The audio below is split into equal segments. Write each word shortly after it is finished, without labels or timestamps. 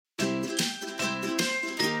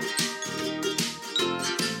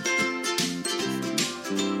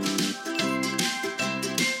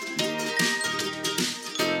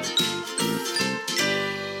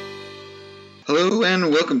Hello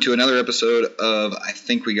and welcome to another episode of I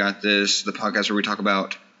Think We Got This, the podcast where we talk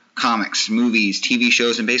about comics, movies, TV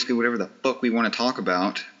shows, and basically whatever the fuck we want to talk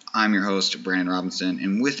about. I'm your host, Brandon Robinson,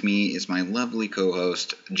 and with me is my lovely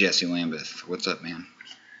co-host, Jesse Lambeth. What's up, man?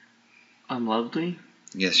 I'm lovely?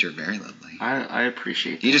 Yes, you're very lovely. I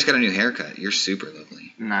appreciate that. You just got a new haircut. You're super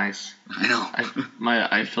lovely. Nice. I know.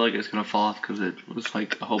 I feel like it's going to fall off because it was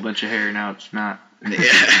like a whole bunch of hair, now it's not.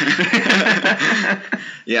 Yeah.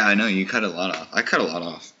 Yeah, I know. You cut a lot off. I cut a lot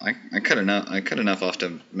off. I cut enough off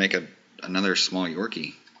to make another small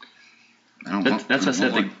Yorkie. That's what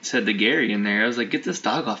I said to Gary in there. I was like, get this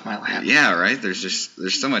dog off my lap. Yeah, right. There's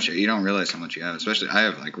so much. You don't realize how much you have. Especially, I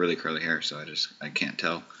have like really curly hair, so I can't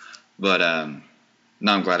tell. But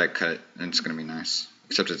no, I'm glad I cut it, and it's gonna be nice.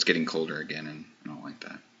 Except it's getting colder again, and I don't like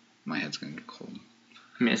that. My head's gonna get cold.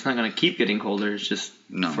 I mean, it's not gonna keep getting colder. It's just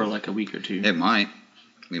for like a week or two. It might.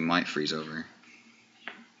 We might freeze over.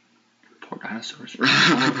 Poor dinosaurs.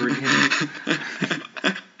 All over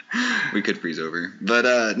again. We could freeze over,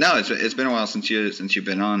 but no, it's been a while since you've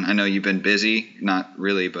been on. I know you've been busy, not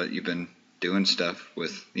really, but you've been doing stuff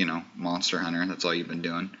with Monster Hunter. That's all you've been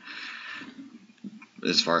doing.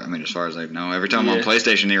 As far as I know, every time I'm on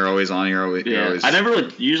PlayStation, you're always on. You're always. I never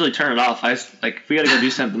usually turn it off. If we gotta go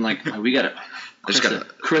do something, we gotta.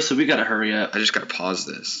 Carissa, we gotta hurry up. I just gotta pause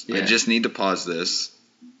this. Yeah. I just need to pause this,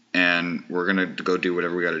 and we're gonna go do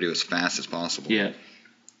whatever we gotta do as fast as possible. Yeah.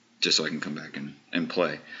 Just so I can come back and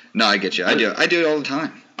play. No, I get you. I do it all the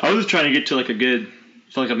time. I was just trying to get to I feel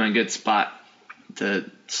like I'm in a good spot to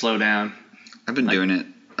slow down. I've been doing it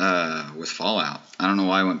with Fallout. I don't know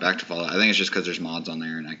why I went back to Fallout. I think it's just because there's mods on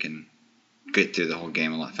there and I can get through the whole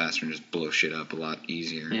game a lot faster and just blow shit up a lot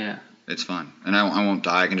easier. Yeah. It's fun. And I won't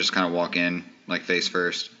die. I can just kind of walk in face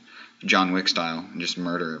first, John Wick style, and just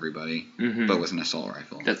murder everybody, but with an assault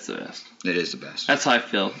rifle. That's the best. It is the best. That's how I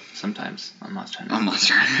feel sometimes on Monster Hunter. On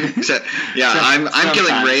Monster Hunter. Except, yeah, I'm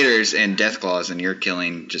killing raiders and deathclaws, and you're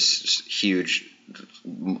killing just huge,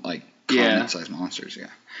 continent-sized monsters. Yeah.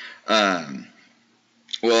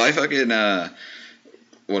 Well, I fucking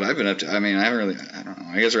what I've been up to. I mean, I don't know.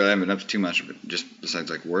 I guess I really haven't been up to too much, but just besides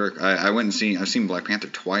work. I've seen Black Panther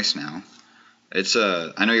twice now. It's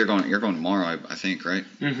I know you're going tomorrow, I think, right?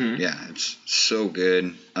 Mm-hmm. Yeah, it's so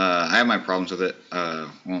good. I have my problems with it.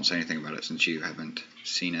 Won't say anything about it since you haven't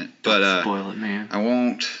seen it. But don't spoil it, man. I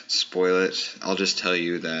won't spoil it. I'll just tell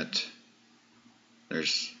you that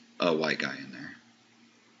there's a white guy in there.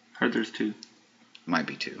 Heard there's two. Might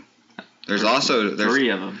be two. There's also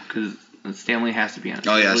three of them because Stanley has to be on it.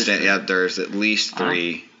 Oh yeah, there's at least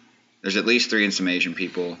three. There's at least three and some Asian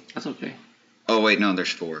people. That's okay. Oh, wait, no,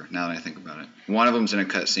 there's four, now that I think about it. One of them's in a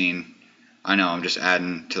cutscene. I know, I'm just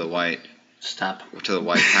adding to the white... Stop. To the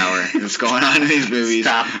white power that's going on in these movies.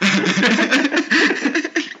 Stop.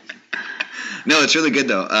 No, it's really good,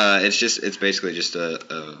 though. It's basically just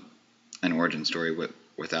an origin story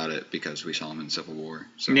without it because we saw him in Civil War.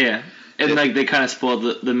 So yeah, and they kind of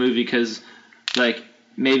spoiled the movie because,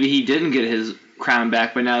 maybe he didn't get his crown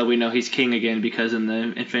back, but now that we know he's king again because in the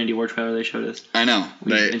Infinity War trailer they showed us. I know.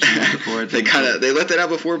 We mentioned that before. They let that out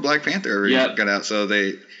before Black Panther got out, so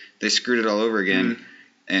they screwed it all over again. Mm-hmm.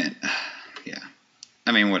 And yeah,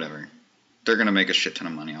 I mean whatever. They're gonna make a shit ton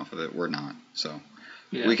of money off of it. We're not, so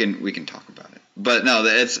we can talk about it. But no,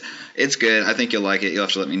 it's good. I think you'll like it. You'll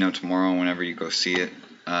have to let me know tomorrow whenever you go see it.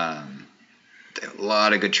 A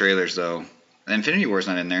lot of good trailers though. Infinity War's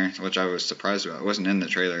not in there, which I was surprised about. It wasn't in the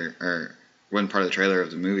trailer or wasn't part of the trailer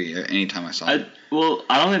of the movie anytime I saw it. Well,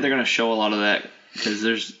 I don't think they're going to show a lot of that because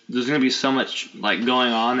there's going to be so much going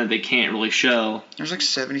on that they can't really show. There's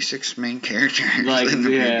 76 main characters in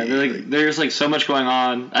the movie. There's so much going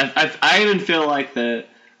on. I even feel like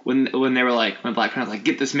when they were when Black Panther was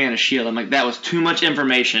get this man a shield, I'm that was too much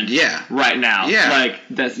information. Yeah. Right now. Yeah.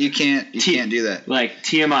 That's you can't do that.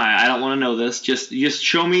 TMI. I don't want to know this. Just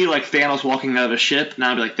show me Thanos walking out of a ship, and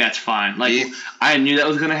I'll be that's fine. I knew that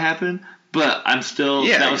was gonna happen. But I'm still.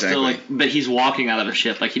 Yeah, that was exactly. Still but he's walking out of a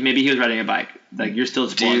ship. Maybe he was riding a bike. You're still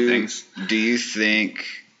spoiling things. Do you think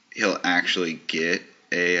he'll actually get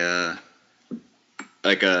a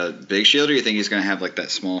big shield, or do you think he's gonna have that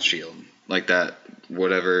small shield, that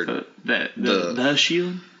whatever the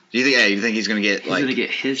shield? Do you think? Yeah, you think he's gonna get gonna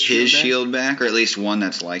get his shield back, or at least one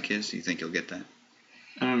that's like his? Do you think he'll get that?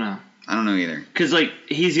 I don't know. I don't know either. Because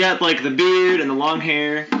he's got the beard and the long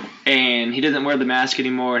hair. And he doesn't wear the mask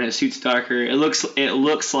anymore, and his suit's darker. It looks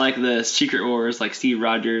like the Secret Wars, Steve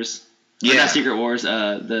Rogers. Yeah. Not Secret Wars,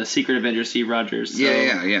 the Secret Avengers, Steve Rogers. So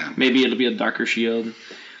yeah. Maybe it'll be a darker shield.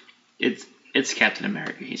 It's Captain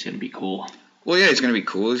America. He's gonna be cool. Well, yeah, he's gonna be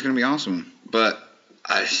cool. He's gonna be awesome. But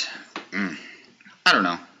I don't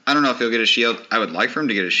know. I don't know if he'll get a shield. I would like for him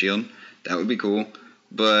to get a shield. That would be cool.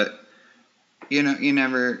 But you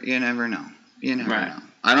never know. You never know.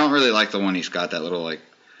 I don't really like the one he's got, that little like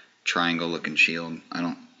triangle looking shield. I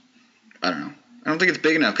don't know. I don't think it's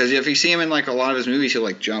big enough, because if you see him in like a lot of his movies, he'll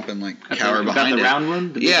like jump and like cower behind it. The round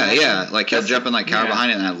one? Yeah. Like he'll jump and like cower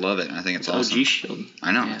behind it, and I love it. And I think it's awesome. OG shield.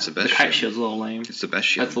 I know, it's the best. The kite shield's a little lame. It's the best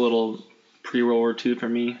shield. That's a little pre-World War II for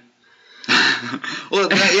me. Well,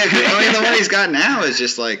 yeah, the one he's got now is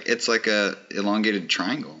just like, it's like a elongated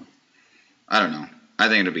triangle. I don't know. I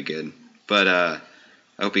think it'll be good, but I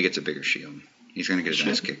hope he gets a bigger shield. He's gonna get his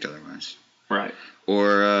ass kicked otherwise. Right.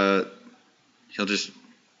 Or he'll just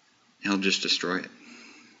destroy it.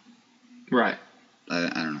 Right. I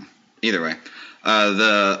don't know. Either way,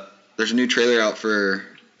 there's a new trailer out for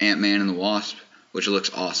Ant-Man and the Wasp, which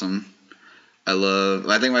looks awesome.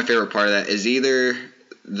 I think my favorite part of that is either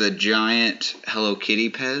the giant Hello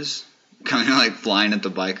Kitty Pez kind of like flying at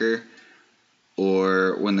the biker,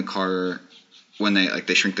 or when they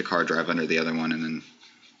shrink the car, drive under the other one, and then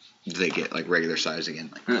they get like regular size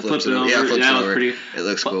again. Like, flips it over. Yeah, flips it over. Pretty, it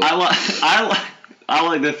looks cool. I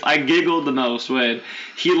like this. I giggled the most when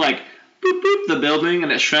he like boop boop the building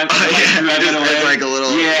and it shrunk. And, away. Like a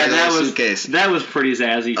little suitcase. That was pretty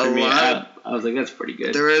zazzy for me. I was like, that's pretty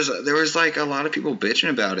good. There was like a lot of people bitching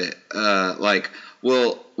about it.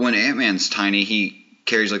 When Ant-Man's tiny, he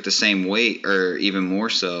carries like the same weight or even more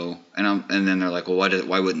so, and then they're like, well,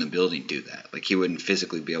 why wouldn't the building do that? Like, he wouldn't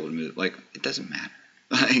physically be able to move. Like, it doesn't matter.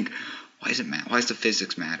 Like, why does it matter? Why does the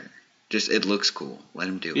physics matter? Just, it looks cool. Let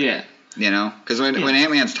him do it. Yeah. You know, because when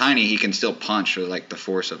Ant-Man's tiny, he can still punch with like the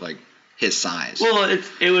force of like his size. Well,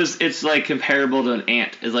 it's like comparable to an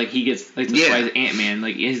ant. It's like he gets like the size of Ant-Man.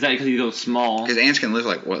 Like, is that because he goes small? Because ants can live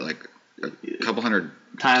like a couple hundred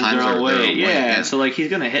times their own weight. Yeah. So like he's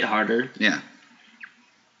gonna hit harder. Yeah.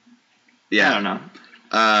 I don't know.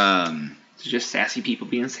 It's just sassy people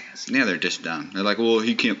being sassy. Yeah, they're just dumb. They're like, well,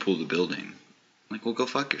 he can't pull the building. Like, well, go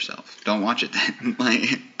fuck yourself. Don't watch it then.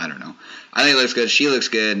 Like, I don't know. I think it looks good. She looks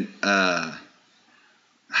good. However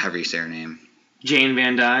you say her name. Jane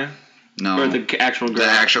Van Dyne? No. Or the actual girl?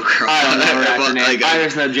 The actual girl. I don't know her actual name. Like, I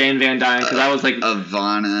just know Jane Van Dyne because I was like...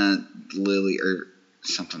 Ivana Lily or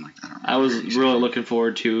something like that. I don't remember. I was really looking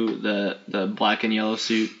forward to the black and yellow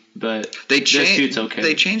suit, but this suit's okay.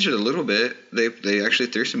 They changed it a little bit. They actually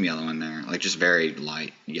threw some yellow in there. Like, just very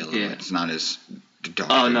light yellow. Yeah. It's not as...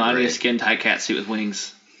 dark. Oh, no, I need a skin-tight cat suit with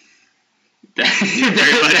wings. Very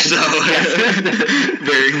much so.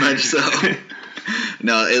 Very much so.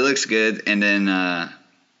 No, it looks good, and then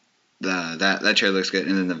that trailer looks good,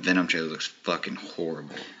 and then the Venom trailer looks fucking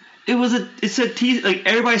horrible. It's a teaser. Like,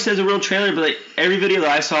 everybody says a real trailer, but like every video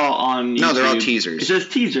that I saw on YouTube, no, they're all teasers. It says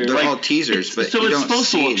teaser. They're all teasers, but so you it's don't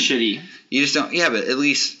supposed to look shitty. You just don't. Yeah, but at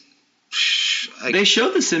least like, they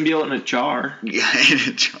showed the symbiote in a jar. Yeah, in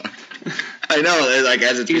a jar. I know, like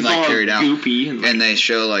as it's been like carried out, goopy and they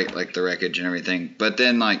show like the wreckage and everything. But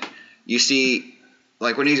then like you see,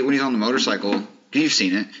 like when he's on the motorcycle, you've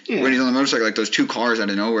seen it. Yeah. When he's on the motorcycle, like those two cars out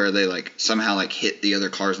of nowhere, they like somehow like hit the other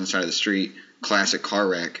cars on the side of the street. Classic car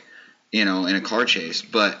wreck, in a car chase.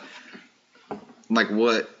 But like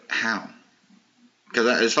what? How? Because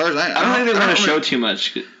as far as I don't think they're going to show too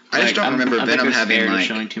much. I just don't remember Venom having like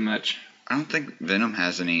showing too much. I don't think Venom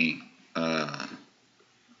has any.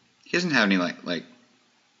 He doesn't have any like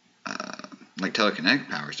telekinetic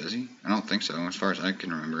powers, does he? I don't think so, as far as I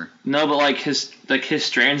can remember. No, but like his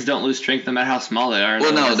strands don't lose strength no matter how small they are.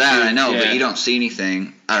 Well, no, that I know, but you don't see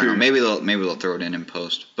anything. I don't know. Maybe they'll throw it in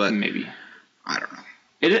post, but maybe. I don't know.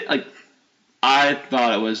 I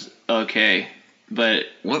thought it was okay, but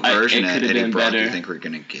what version of Eddie Brock do you think we're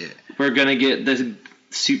gonna get? We're gonna get this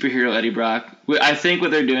superhero Eddie Brock. I think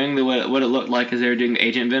what they're doing, what it looked like, is they were doing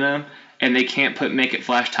Agent Venom. And they can't make it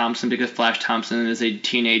Flash Thompson because Flash Thompson is a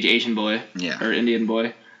teenage Asian boy or Indian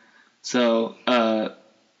boy. So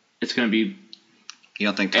it's going to be. You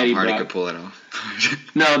don't think Tom Hardy could pull that off?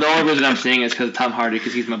 No, the only reason I'm saying is because of Tom Hardy,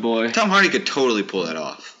 because he's my boy. Tom Hardy could totally pull that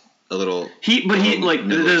off.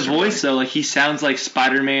 His voice though, like he sounds like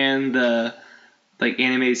Spider-Man, the like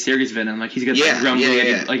animated series Venom. Like he's got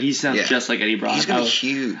like he sounds just like Eddie Brock. He's gonna be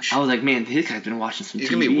huge. I was like, man, this guy's been watching some.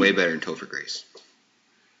 He's gonna be way better than Topher Grace.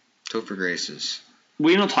 Topher Grace is...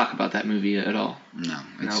 We don't talk about that movie at all. No,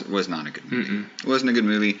 it was not a good movie. Mm-mm. It wasn't a good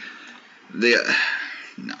movie.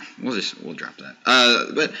 No, we'll drop that.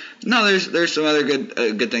 But no, there's some other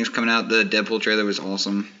good things coming out. The Deadpool trailer was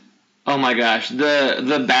awesome. Oh my gosh,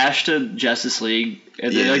 the bash to Justice League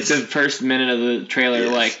And then, like, the first minute of the trailer,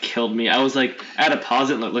 like, killed me. I was like, I had to pause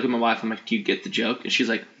it and look at my wife. I'm like, do you get the joke? And she's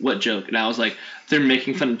like, what joke? And I was like, they're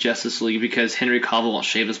making fun of Justice League because Henry Cavill won't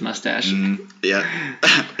shave his mustache. Yeah.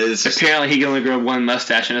 Apparently, he can only grow one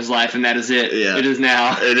mustache in his life, and that is it. Yeah. It is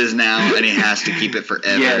now. It is now, and he has to keep it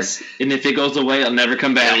forever. Yes. And if it goes away, it'll never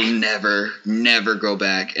come back. It'll never go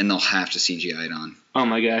back, and they'll have to CGI it on. Oh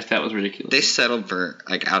my gosh, that was ridiculous. They settled for,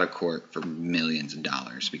 like, out of court for millions of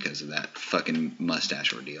dollars because of that fucking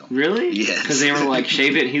mustache ordeal. Really? Yes. Because they were like,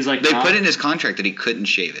 shave it, and he's like, They put in his contract that he couldn't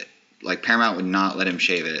shave it. Like, Paramount would not let him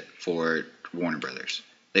shave it for Warner Brothers.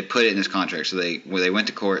 They put it in his contract, so they went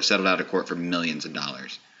to court, settled out of court for millions of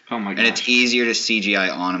dollars. Oh my gosh. And it's easier to CGI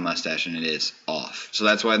on a mustache than it is off. So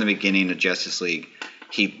that's why in the beginning of Justice League,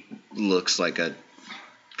 he looks like a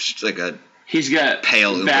he's got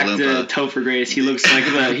pale back Oompa to Loompa. Topher Grace. He looks like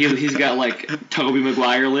he's got like Tobey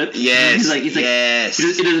Maguire lips. Yes. He's like yes.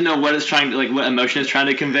 He doesn't know what it's trying to what emotion it's trying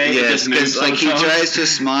to convey. Yes, because like he tries to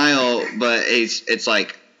smile, but it's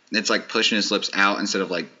like pushing his lips out instead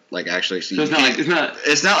of like actually. So it's not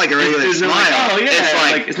like a regular smile. Like, oh yeah, it's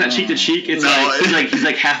like it's not cheek to cheek. It's he's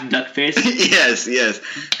like half duck face. yes,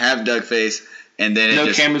 half duck face. And then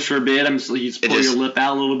no cameras forbid. You just pull your lip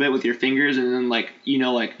out a little bit with your fingers, and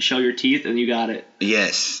then show your teeth, and you got it.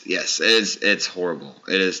 Yes. It's horrible.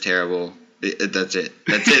 It is terrible. That's it.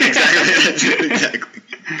 Exactly.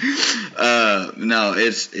 No,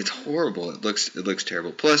 it's horrible. It looks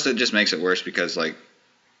terrible. Plus, it just makes it worse because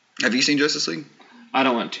have you seen Justice League? I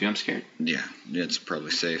don't want to. I'm scared. Yeah, it's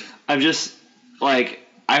probably safe. I'm just I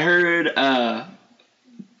heard.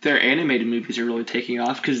 Their animated movies are really taking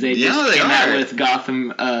off because they came out with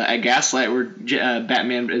Gotham at Gaslight where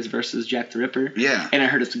Batman is versus Jack the Ripper. Yeah. And I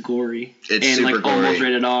heard it's gory. It's and super gory. Almost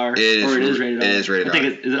rated R. It is rated R. It is rated R. I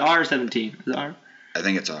think is it R or 17? Is it R? I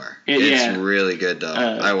think it's R. It's really good though.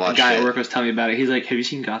 I watched it. A guy at work was telling me about it. He's like, have you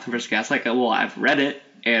seen Gotham vs. Gaslight? Well, I've read it.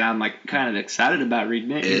 And I'm kind of excited about reading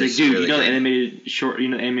it. He's like, dude, really the animated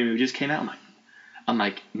animated movie just came out? I'm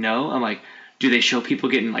like, no. I'm like, do they show people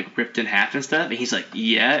getting ripped in half and stuff? And he's like,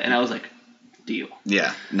 yeah. And I was like, deal.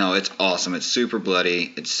 Yeah. No, it's awesome. It's super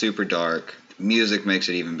bloody. It's super dark. Music makes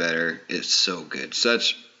it even better. It's so good.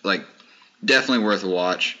 Definitely worth a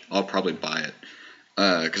watch. I'll probably buy it.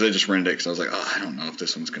 Because I just rented it because I was like, I don't know if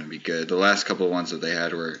this one's going to be good. The last couple of ones that they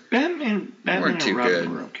had Batman weren't too good.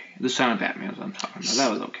 Were okay. The Son of Batman is what I'm talking about.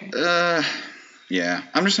 That was okay. Yeah.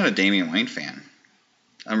 I'm just not a Damian Wayne fan.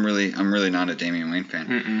 I'm really not a Damian Wayne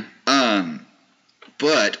fan.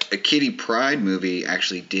 But a Kitty Pryde movie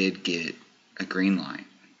actually did get a green light.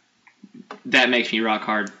 That makes me rock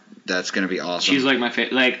hard. That's gonna be awesome. She's my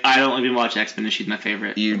favorite. I don't even watch X-Men, and she's my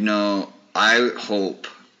favorite. I hope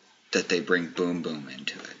that they bring Boom Boom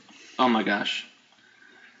into it. Oh my gosh.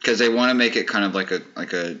 Because they want to make it kind of like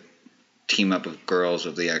a team up of girls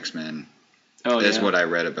of the X-Men. Oh yeah. Is what I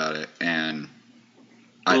read about it, and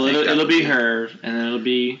I think it'll be her, and then it'll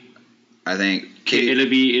be. I think it'll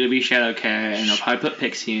be Shadowcat, and they'll probably put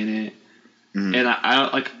Pixie in it. Mm-hmm. And I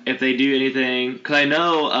don't if they do anything, because I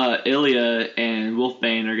know Ilya and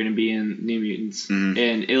Wolfbane are going to be in New Mutants, and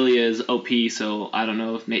Ilya is OP, so I don't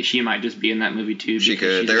know if she might just be in that movie too. She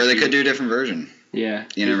could. They could do a different version. Yeah.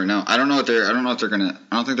 You never know. I don't know if they're gonna.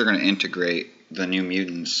 I don't think they're gonna integrate the New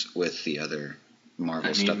Mutants with the other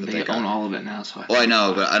Marvel stuff that they own all of it now. So I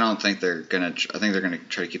know, but I don't think they're gonna. I think they're gonna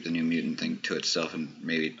try to keep the New Mutant thing to itself and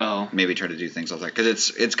maybe try to do things like that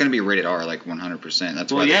because it's gonna be rated R 100%.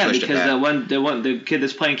 That's why they pushed it back. the kid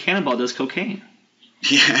that's playing Cannonball does cocaine.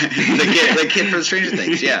 Yeah, the kid from Stranger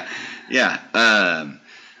Things. Yeah.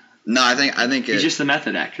 No, I think he's just the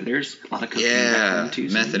method actor. There's a lot of cocaine back then too.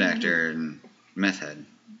 Method actor and meth head.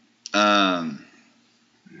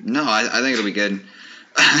 No, I think it'll be good.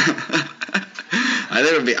 I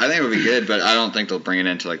think it would be good, but I don't think they'll bring it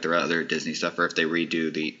into their other Disney stuff, or if they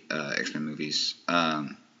redo the X-Men movies.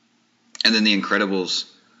 And then The Incredibles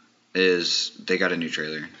they got a new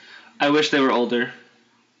trailer. I wish they were older.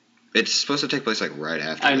 It's supposed to take place right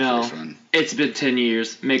after the first one. It's been 10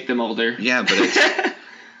 years. Make them older. Yeah, but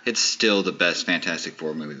it's still the best Fantastic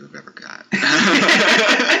Four movie we've ever got.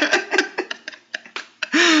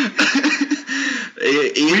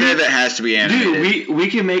 Even if it has to be animated. Dude, we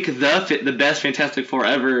can make the best Fantastic Four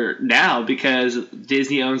ever now because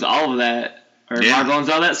Disney owns all of that. Or Marvel owns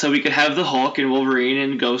all that, so we could have the Hulk and Wolverine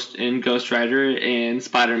and Ghost Rider and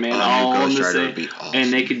Spider-Man all in the same. Would be awesome.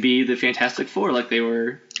 And they could be the Fantastic Four like they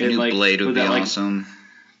were. A new Blade would be awesome.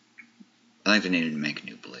 I think they needed to make a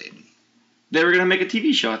new Blade. They were going to make a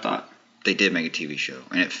TV show, I thought. They did make a TV show,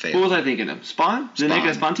 and it failed. What was I thinking of? Spawn? Did they make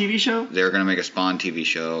a Spawn TV show? They were going to make a Spawn TV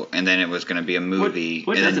show, and then it was going to be a movie.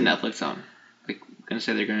 What does a Netflix own? Going to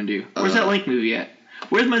say they're going to do. Where's that Link movie at?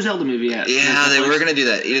 Where's my Zelda movie at? Yeah, they were gonna do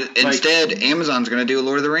that. Instead, Amazon's gonna do a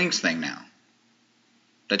Lord of the Rings thing now.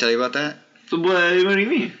 Did I tell you about that? What do you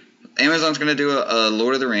mean? Amazon's gonna do a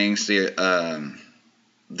Lord of the Rings, the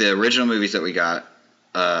original movies that we got,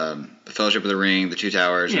 the Fellowship of the Ring, the Two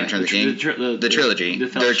Towers, and Return of the King, the trilogy.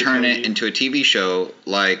 They're turning it into a TV show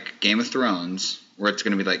like Game of Thrones, where it's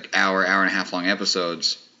gonna be like hour and a half long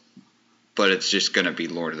episodes, but it's just gonna be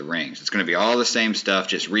Lord of the Rings. It's gonna be all the same stuff,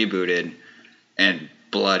 just rebooted and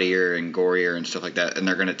bloodier and gorier and stuff like that, and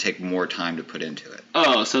they're gonna take more time to put into it.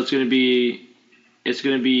 Oh, so it's either gonna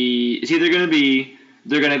be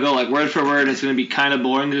they're going to go like word for word. It's going to be kind of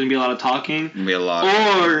boring. There's going to be a lot of talking. Going to be a lot.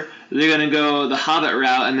 Or they're going to go the Hobbit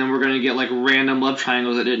route, and then we're going to get like random love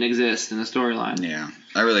triangles that didn't exist in the storyline. Yeah.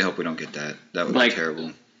 I really hope we don't get that. That would be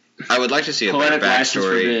terrible. I would like to see a better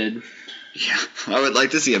backstory. Yeah. I would like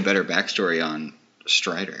to see a better backstory on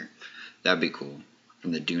Strider. That would be cool.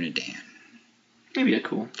 From the Dune of Dan. That'd be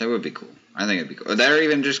cool. That would be cool. I think it'd be cool. That or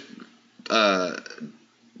even just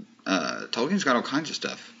Tolkien's got all kinds of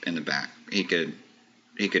stuff in the back. He could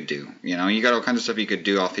do. You know, you got all kinds of stuff you could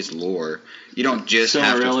do off his lore. You don't just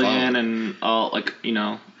have to follow. And all, like, you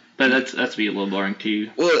know, but that's be a little boring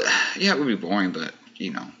too. Well, yeah, it would be boring, but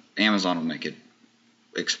you know, Amazon will make it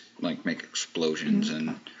make explosions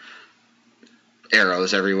and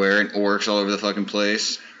arrows everywhere and orcs all over the fucking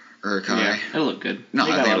place. Yeah, it'll look good. No,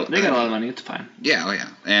 they got a lot of money. It's fine. Yeah, oh yeah,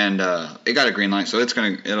 and it got a green light, so I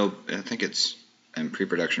think it's in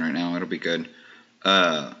pre-production right now. It'll be good.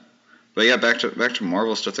 But yeah, back to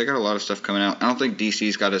Marvel stuff. They got a lot of stuff coming out. I don't think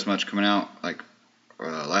DC's got as much coming out. Like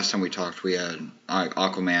last time we talked, we had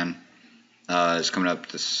Aquaman is coming up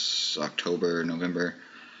this October, November,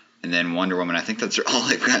 and then Wonder Woman. I think that's all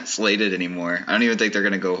they've got slated anymore. I don't even think they're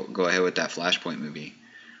gonna go ahead with that Flashpoint movie.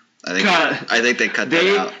 I think they cut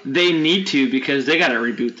that out. They need to because they gotta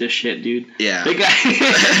reboot this shit, dude. Yeah.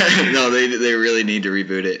 No, they really need to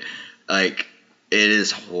reboot it. Like, it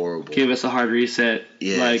is horrible. Give us a hard reset.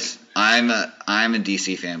 Yes. Like, I'm a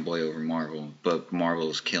DC fanboy over Marvel, but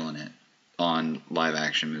Marvel's killing it on live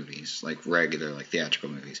action movies, like regular, like theatrical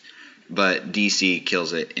movies. But DC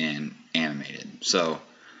kills it in animated. So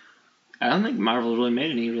I don't think Marvel really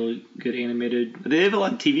made any really good animated. They have a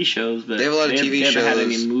lot of TV shows, but they haven't had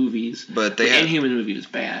any movies. But the Inhuman movie was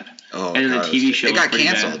bad. Oh, and then God, the TV show got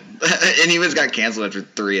canceled. Inhumans got canceled after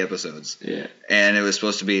 3 episodes. Yeah. And it was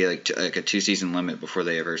supposed to be like a 2-season limit before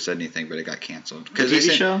they ever said anything, but it got canceled. The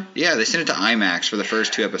TV show? Yeah, they sent it to IMAX for the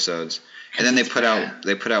first 2 episodes, and then they put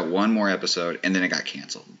out one more episode, and then it got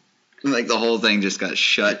canceled. Like the whole thing just got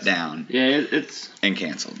shut down. Yeah, it's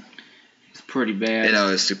canceled. It's pretty bad. You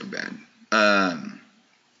know, it's super bad.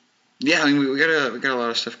 Yeah, I mean we got a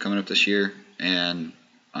lot of stuff coming up this year, and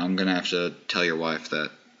I'm gonna have to tell your wife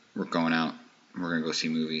that we're going out and we're gonna go see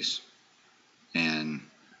movies, and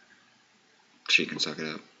she can suck it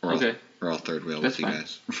up. Okay. I'll third wheel with you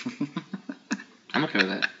guys. I'm okay with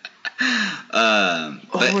that.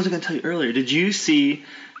 I was gonna tell you earlier. Did you see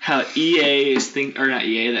how EA is or not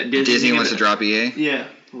EA, that Disney wants to drop EA? Yeah.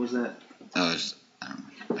 What was that? Oh, it's, I don't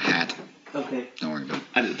know, a hat. Okay. Don't worry about it.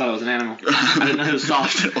 I thought it was an animal. I didn't know it was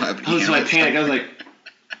soft. I panicked. I was like,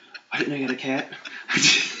 I didn't know you had a cat.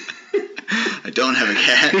 I don't have a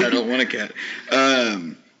cat. I don't want a cat.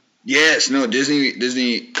 Yes, no,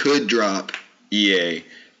 Disney could drop EA,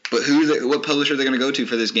 but what publisher are they going to go to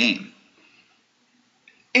for this game?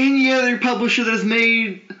 Any other publisher that's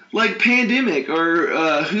made like Pandemic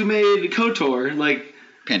or who made KOTOR, like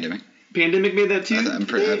Pandemic. Pandemic made that too? I'm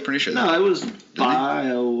pretty sure. No, it was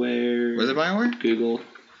BioWare. Was it BioWare? Google.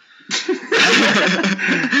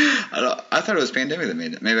 I thought it was Pandemic that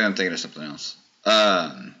made it. Maybe I'm thinking of something else.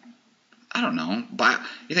 I don't know. I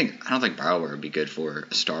don't think BioWare would be good for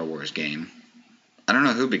a Star Wars game. I don't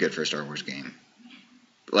know who'd be good for a Star Wars game.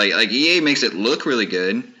 Like EA makes it look really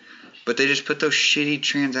good, but they just put those shitty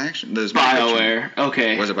transactions. Those BioWare.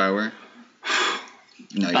 Okay. Was it BioWare?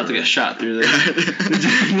 No, about to get shot through there.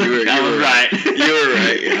 You were right. You were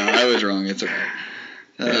right. Yeah, I was wrong. It's okay.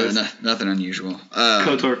 Nothing unusual.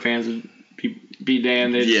 KOTOR fans would be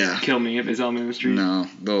damned. They'd kill me if they saw me in the street. No,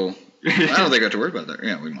 they'll. I don't think I have to worry about that.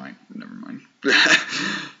 Yeah, we might. Never mind.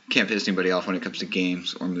 Can't piss anybody off when it comes to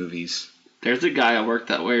games or movies. There's a guy at work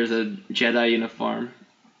that wears a Jedi uniform.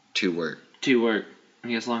 To work.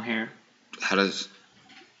 He has long hair. How does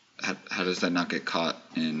that not get caught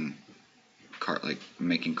in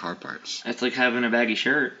making car parts? It's like having a baggy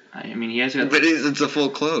shirt. I mean, he has. But it's a full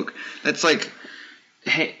cloak. That's like.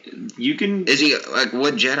 Hey, you can. Is he like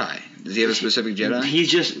what Jedi? Does he have a specific Jedi?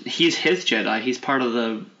 He's his Jedi. He's part of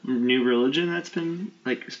the new religion that's been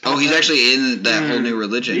like. Oh, he's actually in that whole new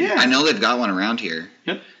religion. Yeah. I know they've got one around here.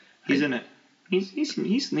 Yep, he's in it. He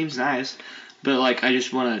seems nice, but like I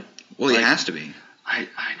just want to. Well, he has to be. I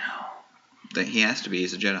know. That he has to be.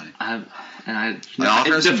 He's a Jedi.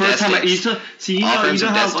 The first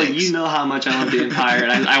time you know how much I love the Empire,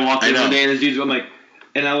 and I walked in one day and this dude's I'm like,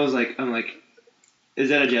 is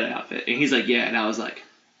that a Jedi outfit? And he's like, yeah, and I was like,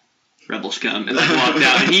 rebel scum, and I walked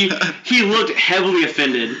out, and he looked heavily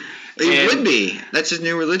offended. He would be. That's his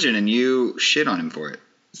new religion, and you shit on him for it.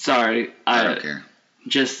 Sorry, I don't care.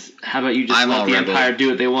 Just how about you just let the Empire do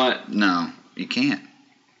what they want? No, you can't.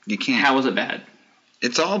 You can't. How was it bad?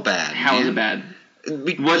 It's all bad. How was it bad?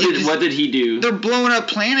 What did he do? They're blowing up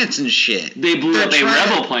planets and shit. They blew up a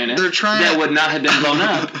rebel planet that would not have been blown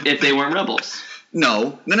up if they weren't rebels.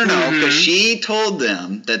 No. Because she told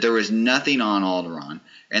them that there was nothing on Alderaan,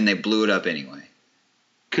 and they blew it up anyway.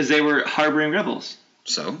 Because they were harboring rebels.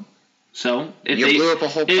 So if you blew up a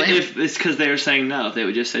whole planet. If it's because they were saying no, if they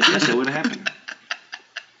would just said yes, it wouldn't happen.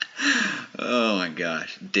 Oh my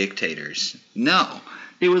gosh, dictators! No,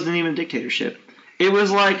 it wasn't even a dictatorship. It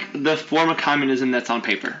was like the form of communism that's on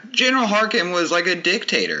paper. General Harkin was like a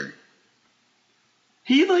dictator.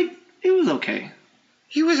 It was okay.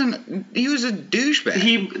 He was a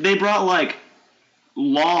douchebag. They brought like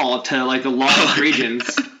law to like the lost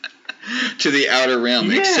regions. To the outer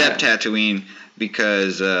realm, except Tatooine,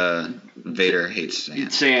 because Vader hates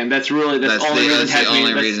sand. Sand. That's the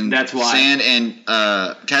only reason. That's why. Sand and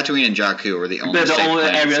Tatooine and Jakku were the only.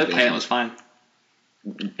 Every other planet was fine,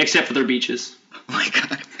 except for their beaches. Oh my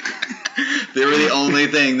god. They were the only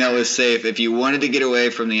thing that was safe. If you wanted to get away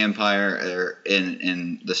from the Empire or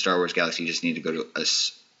in the Star Wars galaxy, you just need to go to a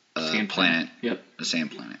sand planet. Yep. A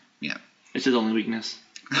sand planet. Yeah. It's his only weakness.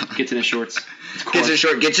 Gets in his shorts.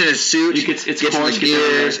 Gets in his suit. Gets in the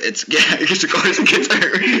gears. It gets the course and gets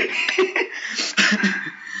hurt.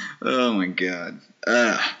 Oh my god.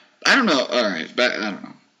 I don't know. All right, but I don't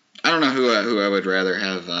know. I don't know who I would rather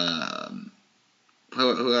have.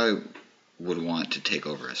 Who I would want to take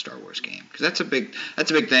over a Star Wars game, because that's a big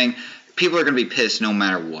thing. People are going to be pissed no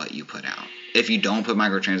matter what you put out. If you don't put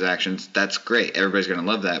microtransactions, that's great. Everybody's going to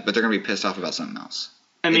love that, but they're going to be pissed off about something else.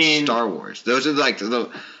 It's Star Wars. Those are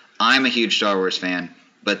I'm a huge Star Wars fan,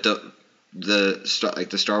 but the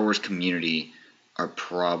Star Wars community are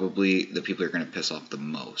probably the people who are going to piss off the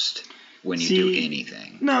most when you do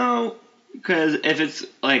anything. No, because if it's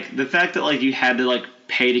like the fact that like you had to like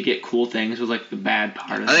pay to get cool things was like the bad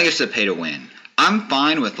part of it. I think it's the pay to win. I'm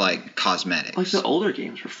fine with like cosmetics. Like the older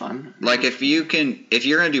games were fun. Like if you're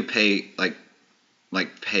gonna do pay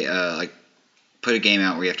put a game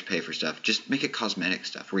out where you have to pay for stuff, just make it cosmetic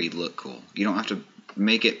stuff where you look cool. You don't have to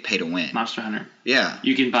make it pay to win. Monster Hunter. Yeah.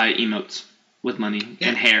 You can buy emotes with money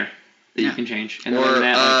and hair that you can change. And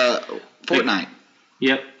Fortnite.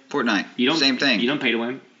 Yep. Fortnite. Same thing. You don't pay to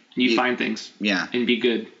win. You find things. Yeah. And be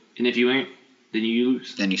good. And if you ain't, then you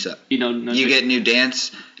lose. Then you suck. You get new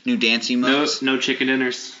dance emotes. No chicken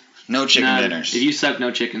dinners. No chicken dinners. If you suck, no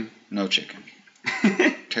chicken. No chicken.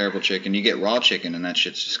 Terrible chicken. You get raw chicken and that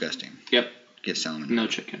shit's disgusting. Yep. Get salmon. No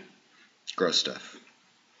chicken. Gross stuff.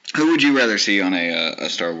 Who would you rather see on a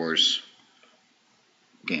Star Wars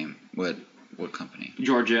game? What company?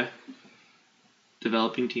 Georgia.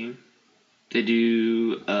 Developing team. They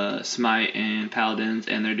do Smite and Paladins,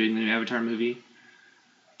 and they're doing the new Avatar movie.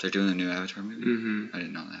 They're doing the new Avatar movie? Mm-hmm. I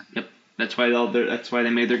didn't know that. Yep. That's why they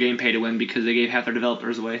made their game pay to win, because they gave half their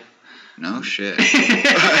developers away. No shit.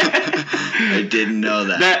 I didn't know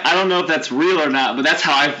that. I don't know if that's real or not, but that's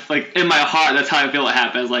how in my heart, that's how I feel it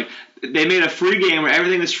happens. Like, they made a free game where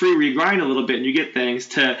everything is free, where you grind a little bit and you get things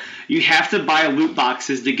you have to buy loot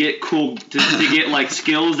boxes to get cool, to get like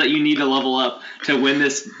skills that you need to level up to win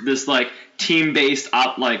this like team-based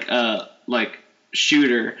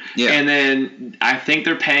shooter. Yeah. And then I think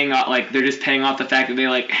they're paying off, like they're just paying off the fact that they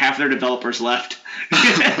like half their developers left.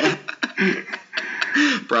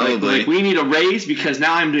 Probably. Like we need a raise because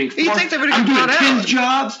now I'm doing Tim's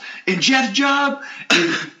jobs and Jeff's job,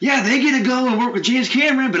 and yeah, they get to go and work with James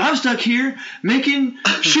Cameron, but I'm stuck here making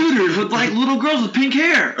shooters with like little girls with pink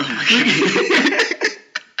hair. Oh my God.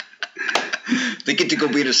 They get to go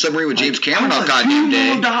be in a submarine with James Cameron all goddamn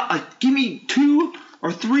day. Give me $2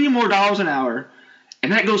 or $3 more an hour.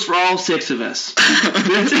 And that goes for all 6 of us. Brad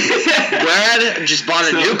just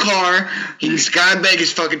bought a new car. He's got to beg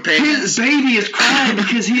his fucking parents. His baby is crying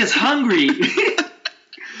because he is hungry.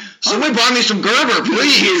 Somebody buy me some Gerber,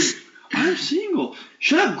 please. I'm single.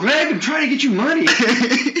 Shut up, Greg. I'm trying to get you money.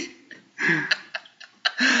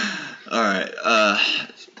 All right.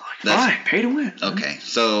 Fine. Pay to win. Okay.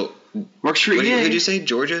 So. Works for you. Who'd you say?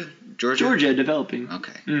 Georgia? Georgia developing.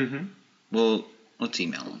 Okay. Mm-hmm. Well, let's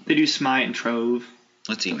email them. They do Smite and Trove.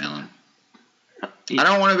 Let's email them. I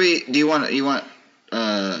don't want to be. Do you want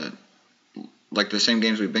like the same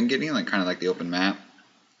games we've been getting, like kind of like the open map?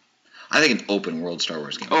 I think an open world Star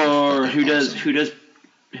Wars game. Or who does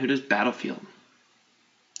Battlefield?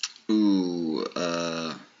 Ooh,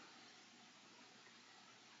 I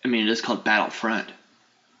mean, it is called Battlefront.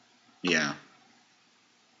 Yeah.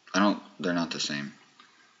 They're not the same.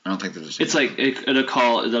 I don't think they're the same. It's like they'll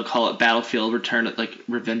call it Battlefield Return, like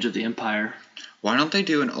Revenge of the Empire. Why don't they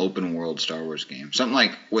do an open world Star Wars game? Something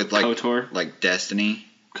like with like KOTOR, like Destiny.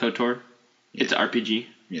 KOTOR. Yeah. It's an RPG.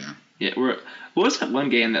 Yeah. Yeah. What was that one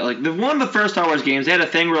game that like one of the first Star Wars games? They had a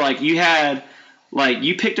thing where like you had like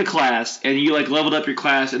you picked a class and you like leveled up your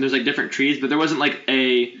class and there's like different trees, but there wasn't like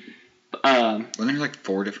a. Wasn't there like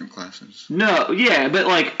 4 different classes? No. Yeah, but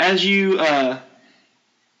like as you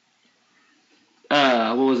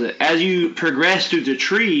what was it? As you progress through the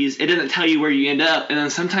trees, it doesn't tell you where you end up, and then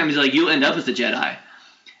sometimes like you'll end up as a Jedi,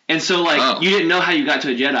 and so like you didn't know how you got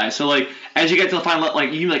to a Jedi. So like as you get to the final,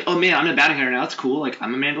 like you're like, oh man, I'm in a bounty hunter now. That's cool. Like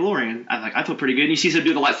I'm a Mandalorian. I feel pretty good. And you see some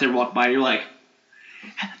dude with a lightsaber walk by, and you're like,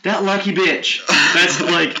 that lucky bitch. That's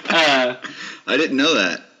like. I didn't know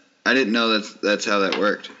that. I didn't know that's how that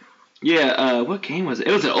worked. Yeah. What game was it?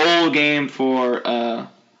 It was an old game for the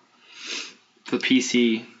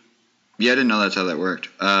PC. Yeah, I didn't know that's how that worked.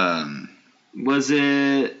 Was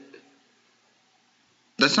it?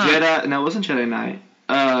 That's not Jedi. No, it wasn't Jedi Knight.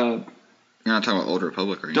 You're not talking about Old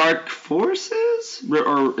Republic, are you? Dark Forces,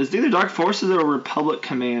 or is it either Dark Forces or Republic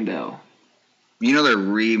Commando? You know they're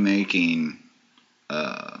remaking.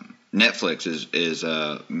 Netflix is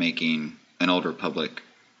making an Old Republic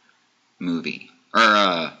movie,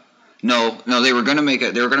 or no, they were gonna make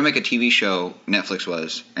a TV show. Netflix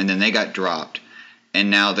was, and then they got dropped. And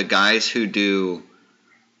now the guys who do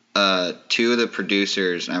 2 of the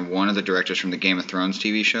producers and one of the directors from the Game of Thrones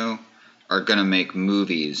TV show are going to make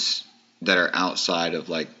movies that are outside of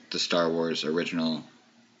like the Star Wars original,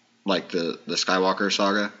 like the Skywalker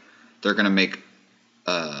saga. They're going to make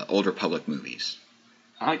Old Republic movies.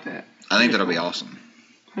 I like that. I think that'll be awesome.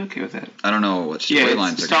 I'm okay with that. I don't know what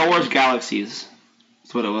storylines they're Star Wars Galaxies.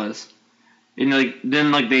 That's what it was. And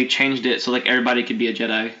then they changed it so like everybody could be a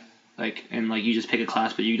Jedi. Like and like you just pick a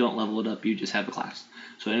class, but you don't level it up. You just have a class.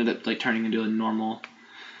 So it ended up like turning into a normal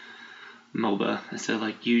MOBA instead of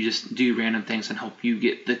like you just do random things and hope you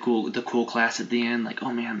get the cool class at the end. Like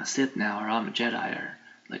oh man, I'm a Sith now, or I'm a Jedi, or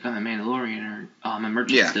like I'm a Mandalorian, or oh, I'm a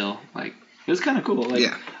merchant still. Like it was kind of cool.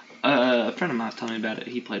 Like a friend of mine was telling me about it.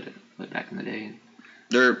 He played it like back in the day.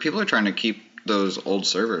 People are trying to keep those old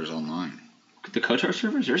servers online. The KOTOR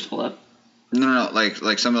servers are still up. No,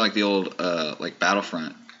 like some of like the old like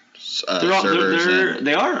Battlefront. Servers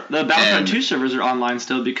they are. The Battlefront 2 servers are online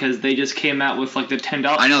still because they just came out with like the $10.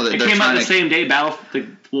 I know that it came out the same day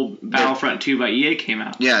Battlefront 2 by EA came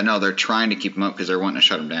out. Yeah, no, they're trying to keep them up because they're wanting to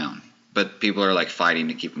shut them down. But people are like fighting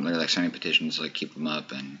to keep them. They're like signing petitions to like keep them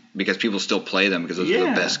up, and because people still play them because those are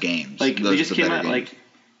the best games. Like those they just came out games. Like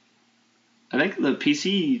I think the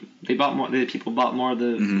PC people bought more of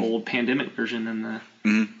the old pandemic version than the.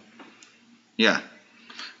 Mm-hmm. Yeah.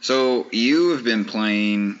 So you have been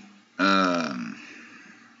playing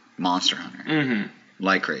Monster Hunter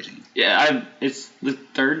like crazy. Yeah, it's the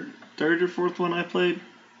third or fourth one I played.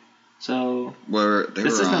 So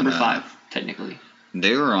this is number 5 technically.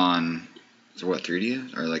 They were on, so what,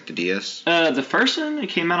 3DS or like the DS? The first one it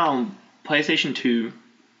came out on PlayStation 2,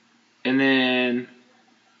 and then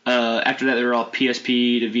after that they were all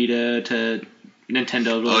PSP to Vita to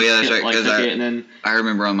Nintendo. Oh yeah, that's right. And then I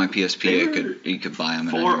remember on my PSP you could buy them.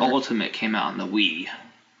 4 Ultimate came out on the Wii,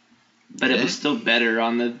 but it was still better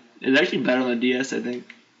on the. It's actually better on the DS, I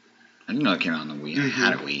think. I didn't know it came out on the Wii. I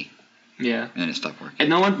had a Wii. Yeah. And it stopped working. And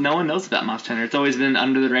no one knows about Monster Hunter. It's always been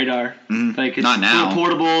under the radar. Like it's not now.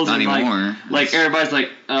 Portables not and anymore. Like everybody's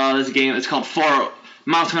like, oh, this game. It's called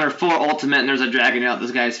Monster Hunter 4 Ultimate, and there's a dragon out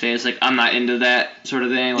this guy's face. Like I'm not into that sort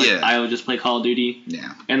of thing. Like I would just play Call of Duty.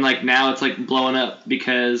 Yeah. And like now it's like blowing up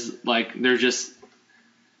because like there's just,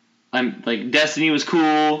 like Destiny was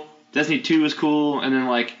cool. Destiny 2 was cool, and then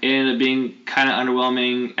like it ended up being kind of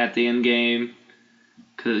underwhelming at the end game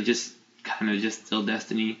because it just kind of just still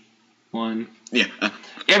Destiny 1. Yeah.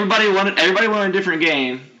 Everybody wanted a different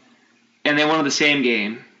game, and they wanted the same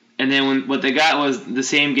game, and then what they got was the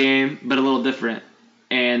same game but a little different,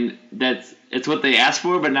 and it's what they asked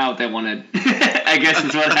for, but not what they wanted. I guess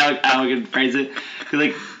is how I could phrase it. Cause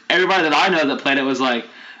like everybody that I know that played it was like,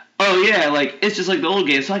 oh yeah, like it's just like the old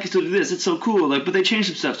game, so I can still do this. It's so cool. Like, but they changed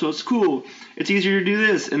some stuff, so it's cool. It's easier to do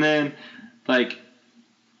this, and then like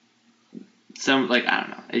some like I don't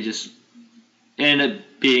know. It just ended up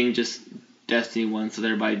being just Destiny 1, so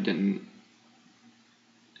everybody didn't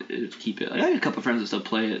keep it. I have a couple of friends that still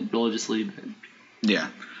play it religiously. But yeah.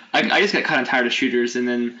 I just got kind of tired of shooters, and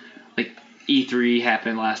then like E3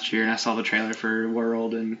 happened last year, and I saw the trailer for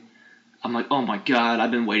World, and I'm like, oh my god,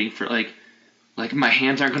 I've been waiting for like my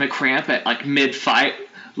hands aren't gonna cramp at like mid fight,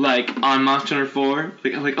 like on Monster Hunter 4.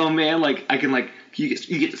 Like I'm like, oh man, like I can like you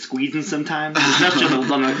get to squeezing sometimes. That's just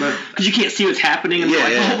because you can't see what's happening, and you're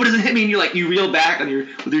like, oh, what does it hit me? And you reel back on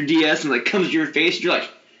with your DS, and like comes to your face, and you're like.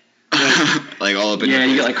 Like all up in your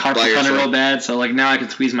you get like carpal tunnel real bad, so like now I can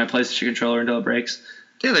squeeze my PlayStation controller until it breaks.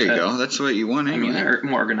 Yeah, there you go. That's what you want anyway. I mean, they're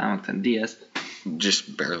more ergonomic than DS.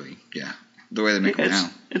 Just barely, yeah. The way they make them now.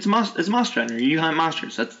 It's Monster Hunter. You hunt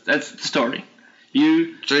monsters. That's the story.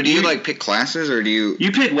 So do you like pick classes or do you?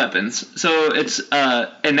 You pick weapons. So it's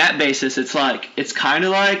in that basis, it's kind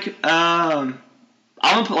of like I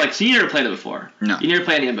want to put like. So you never played it before. No. You never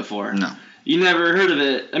played any of it before. No. You never heard of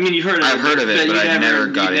it. I mean, you've heard of it. I've heard of it, but I never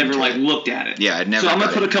got into it. You never like looked at it. Yeah, I'd never. So I'm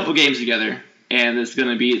gonna put a couple games together, and it's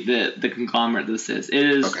gonna be the conglomerate this is. It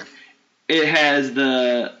is. Okay. It has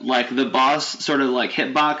the boss sort of like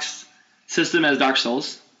hitbox system as Dark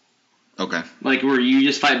Souls. Okay. Like where you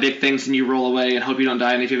just fight big things and you roll away and hope you don't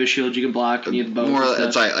die, and if you have a shield you can block and you have the bow. More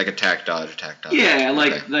it's like attack dodge. Yeah,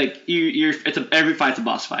 every fight's a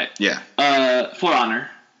boss fight. Yeah. For honor.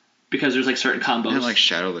 Because there's like certain combos. Isn't it like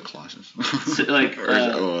Shadow of the Colossus? What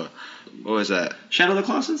was that? Shadow of the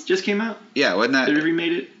Colossus just came out? Yeah, wasn't that? They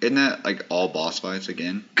remade it? Isn't that like all boss fights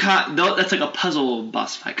again? That's like a puzzle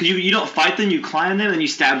boss fight. Because you don't fight them, you climb them, and you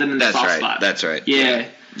stab them in the soft spot. That's right. Yeah.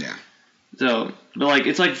 Yeah. So, but like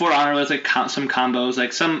it's like For Honor, there's like some combos.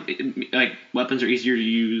 Like some like weapons are easier to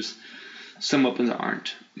use. Some weapons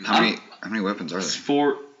aren't. How many weapons are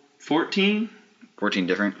there? 14. 14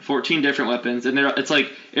 different? 14 different weapons. And it's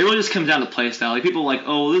like, it really just comes down to play style. Like, people are like,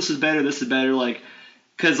 oh, this is better. Like,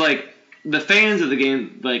 because, like, the fans of the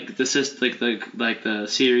game, like, the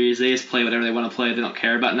series, they just play whatever they want to play. They don't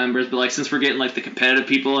care about numbers. But, like, since we're getting, like, the competitive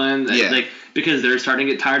people in, like, because they're starting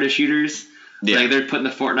to get tired of shooters, like, they're putting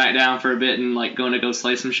the Fortnite down for a bit and, like, going to go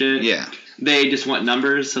slay some shit. Yeah. They just want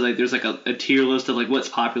numbers. So, like, there's, like, a tier list of, like, what's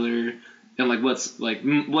popular and, like, what's, like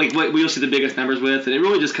what we'll see the biggest numbers with. And it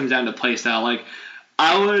really just comes down to play style. Like,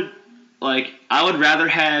 I would rather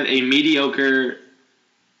have a mediocre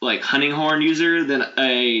like hunting horn user than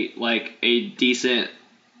a decent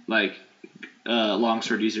like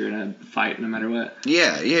longsword user in a fight, no matter what.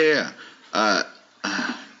 Yeah. I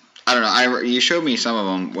don't know. You showed me some of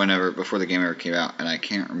them before the game ever came out, and I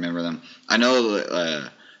can't remember them. I know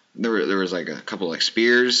there was like a couple like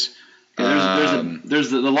spears. There's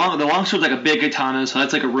the longsword's like a big katana, so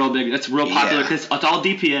that's like that's real popular because it's all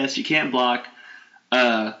DPS. You can't block.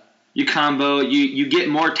 You combo, you get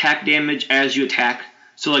more attack damage as you attack.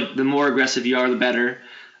 So like the more aggressive you are, the better.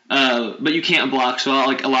 But you can't block. So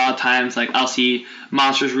like a lot of times, like I'll see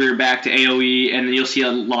monsters rear back to AOE, and then you'll see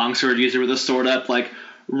a longsword user with a sword up, like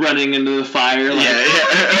running into the fire. Like,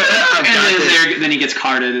 and then he gets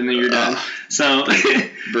carded, and then you're done. So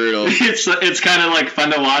brutal. It's kind of like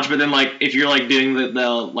fun to watch, but then like if you're like doing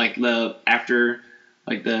the after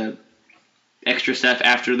like the extra stuff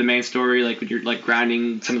after the main story, like when you're like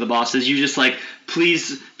grinding some of the bosses, you just like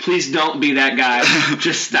please don't be that guy.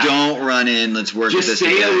 Just stop. Don't run in. Let's work. Just with this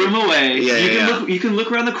stay together. a room away. You can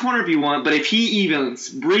look around the corner if you want, but if he even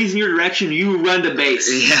breathes in your direction, you run to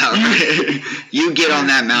base. You get on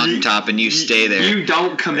that mountaintop and you stay there. You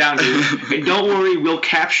don't come down here. And don't worry, we'll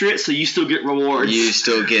capture it, so you still get rewards. You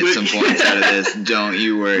still get some points out of this. Don't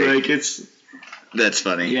you worry. Like that's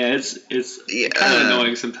funny. Yeah, it's kind of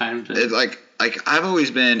annoying sometimes. But. It's like I've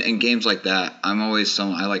always been in games like that. I'm always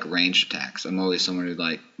I like ranged attacks. I'm always someone who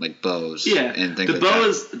like bows. Yeah, and things like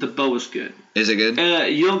that. The bow is good. Is it good?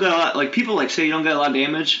 You don't get a lot. Like people say you don't get a lot of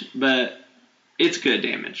damage, but it's good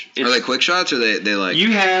damage. Are they quick shots or they like?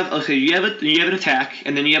 You have an attack,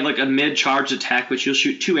 and then you have like a mid charged attack, which you'll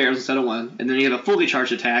shoot 2 arrows instead of 1, and then you have a fully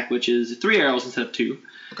charged attack, which is 3 arrows instead of 2.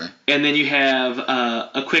 Okay. And then you have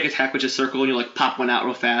a quick attack, which is circle, and you like pop one out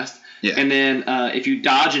real fast. Yeah. And then if you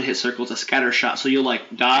dodge and hit circle, it's a scatter shot. So you'll like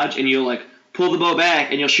dodge and you'll like pull the bow back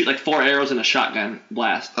and you'll shoot like 4 arrows in a shotgun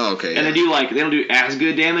blast. Oh, okay. And they don't do as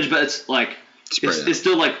good damage, but it's like it's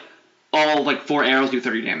still like all like 4 arrows do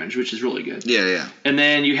 30 damage, which is really good. Yeah. And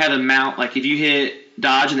then you have a mount, like if you hit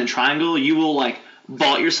dodge and then triangle, you will like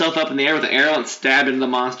vault yourself up in the air with an arrow and stab into the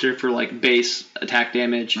monster for like base attack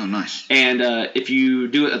damage. Oh, nice. And if you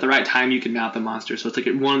do it at the right time, you can mount the monster. So it's like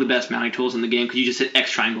one of the best mounting tools in the game because you just hit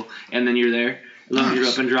X triangle and then you're there as long as you're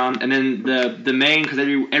up and drawn. And then the main, because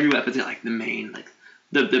every weapon's got like the main, like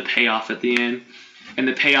the payoff at the end. And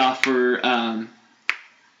the payoff for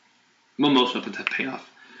most weapons have payoff.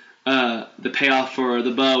 The payoff for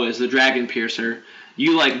the bow is the Dragon Piercer.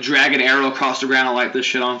 you like drag an arrow across the ground and light this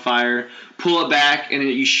shit on fire. Pull it back and then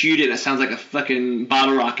you shoot it and it sounds like a fucking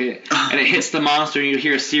bottle rocket. And it hits the monster and you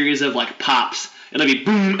hear a series of like pops. It'll be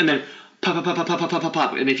boom and then pop, pop, pop, pop, pop, pop, pop,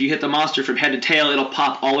 pop. And if you hit the monster from head to tail, it'll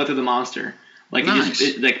pop all the way through the monster. Like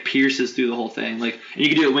it like pierces through the whole thing. Like and you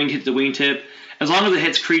can do it wingtip to wingtip. As long as it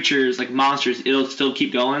hits creatures like monsters, it'll still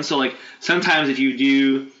keep going. So like sometimes if you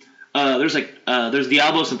do, there's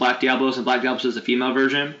Diablos and Black Diablos is a female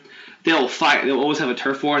version. They'll fight. They'll always have a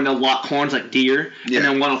turf war, and they'll lock horns like deer, and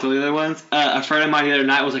then one will throw the other ones. A friend of mine the other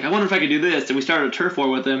night was like, I wonder if I could do this, and we started a turf war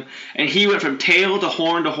with him, and he went from tail to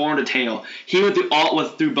horn to horn to tail. He went through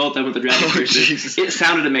both of them with the dragon piercers. It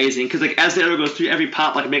sounded amazing, because like as the arrow goes through, every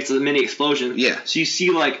pop like makes a mini explosion. Yeah. So you see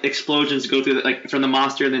like explosions go through like from the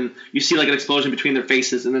monster, and then you see like an explosion between their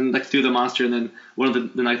faces, and then like through the monster, and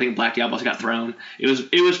then I think Black Diablos got thrown. It was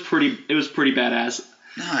pretty badass.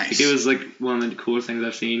 Nice. Like, it was like one of the coolest things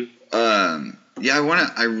I've seen. Yeah,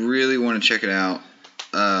 I really want to check it out.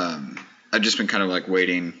 I've just been kind of like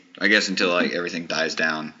waiting, I guess, until like everything dies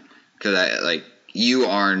down, because you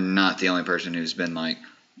are not the only person who's been like,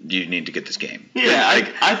 you need to get this game. Yeah,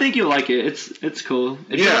 I think you'll like it. It's cool.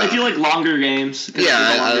 If you like longer games. Yeah,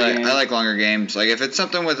 I like longer games. Like if it's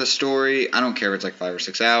something with a story, I don't care if it's like 5 or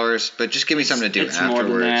 6 hours, but just give me something to do afterwards.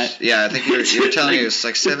 More than that. Yeah, I think you're telling me it's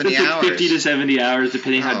like 70 hours. 50 to 70 hours,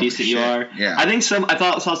 depending how decent you are. Yeah. I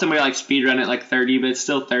saw somebody like speedrun it like 30, but it's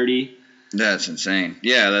still 30. That's insane.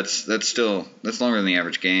 Yeah, that's longer than the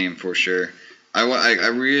average game for sure. I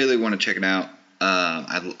really want to check it out.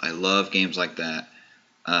 I love games like that.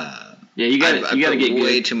 Yeah, you got to get good.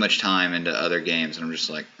 Way too much time into other games, and I'm just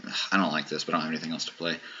like, I don't like this, but I don't have anything else to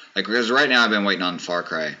play. Like, because right now I've been waiting on Far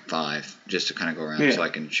Cry 5 just to kind of go around so I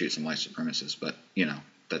can shoot some white supremacists, but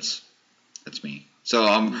that's me. So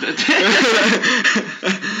no,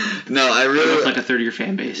 I really look like a third of your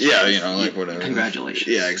fan base. Yeah, like whatever. Congratulations.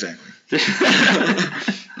 Yeah, exactly.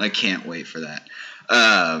 I can't wait for that.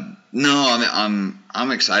 No,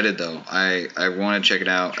 I'm excited though. I want to check it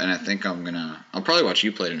out, and I think I'll probably watch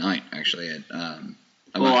you play tonight. Actually,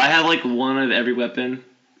 I have like one of every weapon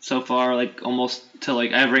so far, like almost to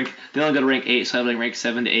like I have rank. They only go to rank 8, so I have like rank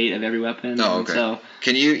 7 to 8 of every weapon. Oh, okay. So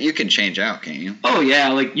can you can change out, can't you? Oh yeah,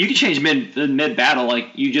 like you can change mid battle. Like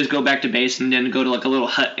you just go back to base and then go to like a little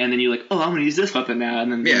hut, and then you like, I'm gonna use this weapon now,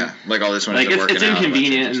 and then like all this one. Like it's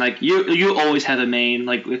inconvenient, and like you always have a main.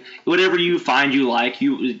 Like whatever you find you like,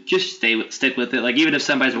 you just stick with it. Like even if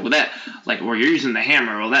somebody's like, well that like you're using the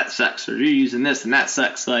hammer, well that sucks, or you're using this and that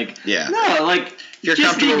sucks. Like no, like. If you're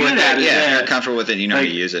comfortable with it, if you're comfortable with it, you know how to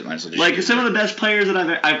use it. Might as well just like some of the best players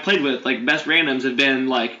that I've played with, like best randoms, have been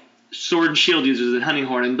like sword and shield users and hunting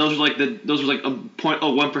horn, and those are like a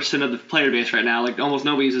 0.01% of the player base right now. Like almost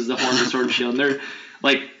nobody uses the horn and sword and shield. And they're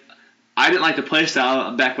like, I didn't like the play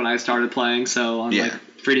style back when I started playing, so on like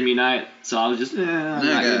Freedom Unite, so I was just I'm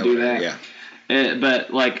not gonna do that. Yeah.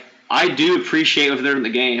 But like. I do appreciate if they're in the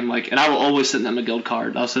game, like, and I will always send them a guild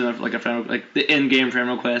card. I'll send them like a friend, like the in-game friend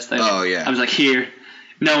request. I was like, here,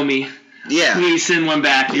 know me. Yeah. Please send one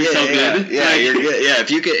back. You're so good. Yeah, like, you're good. Yeah, if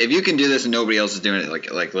you can do this and nobody else is doing it,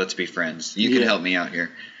 like let's be friends. You can help me out here.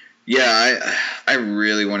 Yeah, I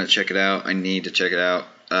really want to check it out. I need to check it out.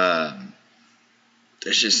 I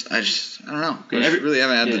don't know. I really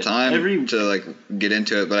haven't had the time to like get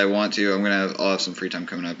into it, but I want to. I'll have some free time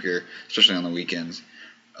coming up here, especially on the weekends.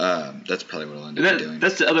 That's probably what I'll end up doing.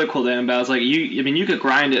 That's the other cool thing about it. It's like you could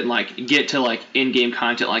grind it and like get to like in-game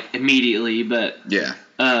content like immediately, but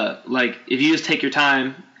like if you just take your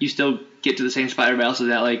time, you still get to the same spot everybody else is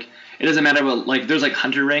at. Like it doesn't matter what like there's like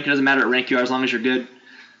hunter rank. It doesn't matter what rank you are as long as you're good.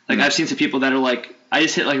 Like I've seen some people that are like I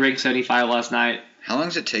just hit like rank 75 last night. How long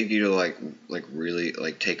does it take you to like really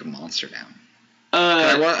like take a monster down?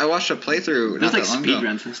 I watched a playthrough. There's like speed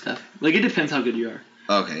runs and stuff. Like it depends how good you are.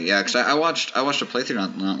 Okay, yeah, because I watched a playthrough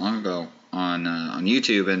not long ago on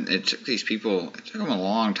YouTube, and it took them a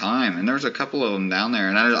long time, and there was a couple of them down there,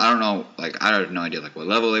 and I don't know, like I had no idea like what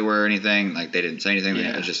level they were or anything, like they didn't say anything.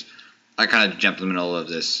 Yeah. I kind of jumped in the middle of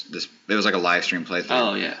this. It was like a live stream playthrough.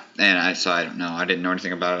 Oh yeah. And I don't know. I didn't know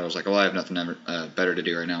anything about it. I was like, I have nothing better to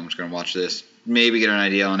do right now. I'm just gonna watch this, maybe get an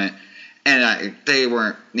idea on it, and they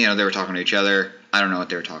weren't, they were talking to each other. I don't know what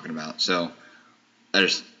they were talking about, so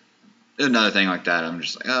another thing like that, I'm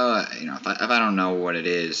just like, if I don't know what it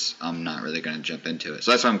is, I'm not really going to jump into it.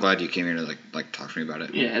 So that's why I'm glad you came here to like talk to me about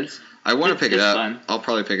it. Yeah, I want to pick it up. Fun. I'll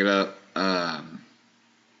probably pick it up.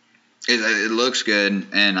 It looks good,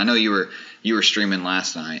 and I know you were streaming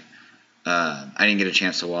last night. I didn't get a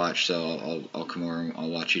chance to watch, so I'll come over and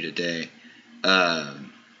I'll watch you today. But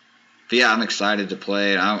yeah, I'm excited to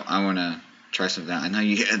play it. I want to. try something out.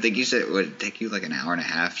 I think you said it would take you like an hour and a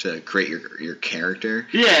half to create your character.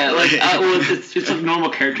 Yeah, like it's like normal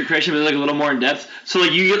character creation, but like a little more in depth. So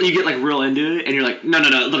like you get like real into it, and you're like, no,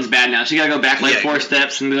 it looks bad now. So you gotta go back like 4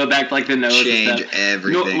 steps and go back to like the nose change and stuff.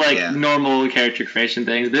 Everything. Normal character creation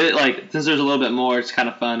things. But like since there's a little bit more, it's kind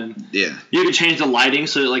of fun. And you can change the lighting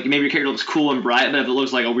so like maybe your character looks cool and bright, but if it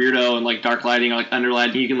looks like a weirdo and like dark lighting or like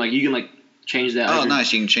underlighting, you can change that. Oh,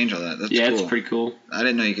 nice! You can change all that. That's cool. It's pretty cool. I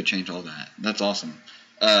didn't know you could change all that. That's awesome.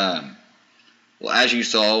 Well, as you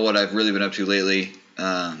saw, what I've really been up to lately,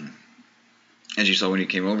 as you saw when you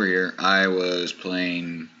came over here, I was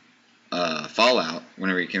playing Fallout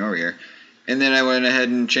whenever you came over here, and then I went ahead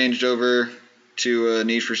and changed over to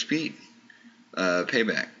Need for Speed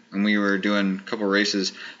Payback, and we were doing a couple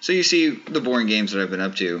races. So you see the boring games that I've been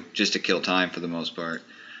up to just to kill time for the most part.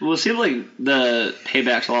 Well, it seems like the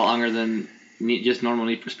Payback's a lot longer than just normal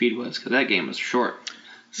Need for Speed was, because that game was short.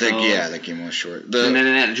 So, that game was short. And then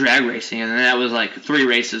it had drag racing, and then that was like 3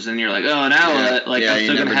 races, and you're like, oh, now what? Like, I'm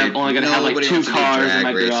still only gonna have like 2 cars in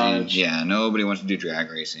my garage. Yeah, nobody wants to do drag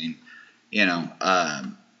racing, you know.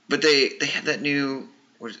 But they had that new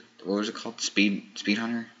what was it called? Speed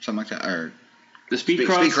Hunter, something like that, or the Speed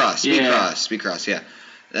Cross. Speed Cross. Yeah,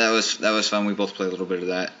 that was fun. We both played a little bit of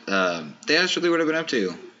that. That's really what I've been up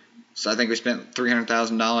to. So I think we spent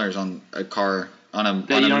 $300,000 on a car. On a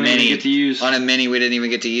mini, get to use. On a mini we didn't even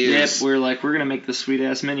get to use. Yep, we're going to make this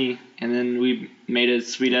sweet-ass mini. And then we made a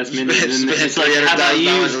sweet-ass mini. And then it's like, how about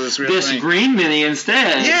use this green mini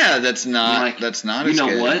instead? Yeah, that's not as good. You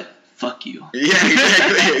know what? Fuck you.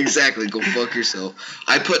 Yeah, exactly. Go fuck yourself.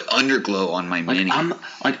 I put underglow on my mini. I'm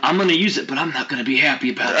going to use it, but I'm not going to be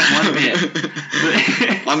happy about it one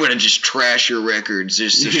bit. I'm going to just trash your records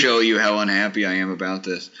just to show you how unhappy I am about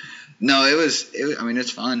this. No, I mean, it's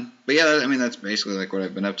fun. But yeah, I mean, that's basically like what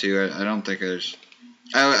I've been up to. I don't think there's...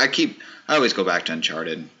 I always go back to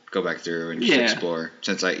Uncharted, go back through and just explore.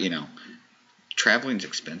 Since traveling's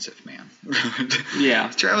expensive, man. Yeah.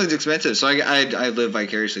 Traveling's expensive, so I live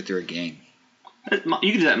vicariously through a game. You can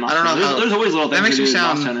do that in Monster Hunter. I don't know there's always little things to do in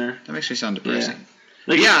Monster Hunter. That makes me sound depressing.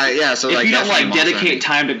 Yeah. So if you don't dedicate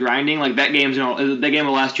time to grinding, like that game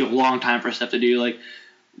will last you a long time for stuff to do. Like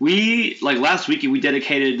last week we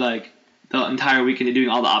dedicated like the entire weekend to doing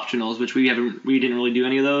all the optionals, which we didn't really do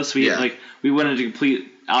any of those. So we wanted to complete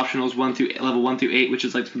optionals level 1 through 8, which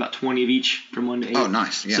is like about 20 of each from 1 to 8. Oh,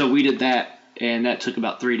 nice. Yeah. So we did that, and that took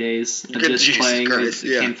about 3 days of just playing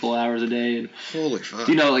handful hours a day. And, holy fuck.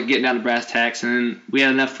 Getting down to brass tacks, and then we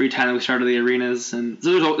had enough free time that we started the arenas, and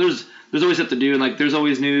so there's always stuff to do, and like there's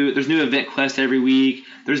new event quests every week.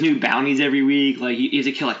 There's new bounties every week. Like you have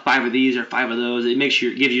to kill like 5 of these or 5 of those. It gives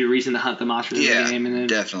you a reason to hunt the monsters in the game, and then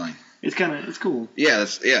definitely. It's cool. Yeah,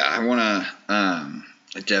 I wanna.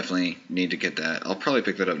 I definitely need to get that. I'll probably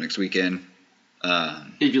pick that up next weekend.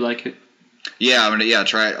 If you like it. Yeah, I'm gonna. Yeah,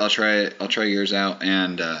 try it. I'll try yours out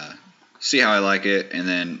and see how I like it, and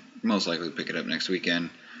then most likely pick it up next weekend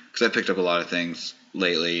because I picked up a lot of things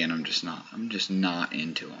lately, and I'm just not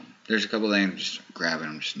into them. There's a couple things I'm just grabbing.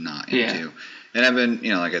 I'm just not into. Yeah. And I've been,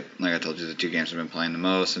 like I told you, the 2 games I've been playing the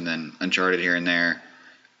most, and then Uncharted here and there.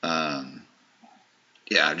 I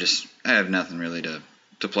have nothing really to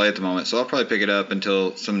play at the moment, so I'll probably pick it up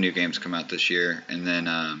until some new games come out this year, and then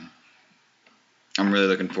I'm really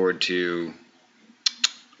looking forward to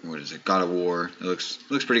God of War. It looks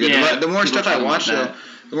pretty good. Yeah, the more stuff I watch,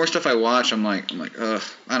 I'm like, ugh,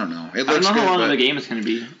 I don't know. It looks I don't know good, how long the game is going to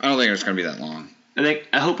be. I don't think it's going to be that long.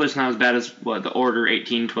 I hope it's not as bad as the Order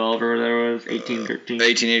 1812 or whatever it was, 1813.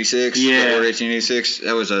 1886. Yeah. The Order 1886.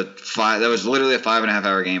 That was literally a 5.5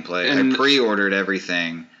 hour gameplay. I pre-ordered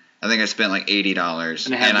everything. I think I spent like $80,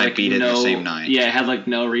 and I beat it the same night. Yeah, it had like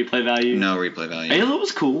no replay value. No replay value. It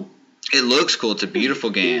was cool. It looks cool. It's a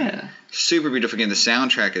beautiful game. Yeah. Super beautiful game. The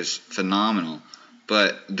soundtrack is phenomenal,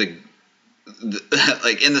 but the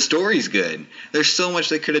and the story's good. There's so much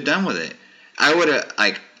they could have done with it.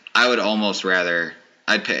 I would almost rather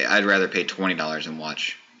I'd rather pay $20 and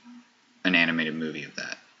watch an animated movie of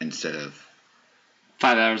that instead of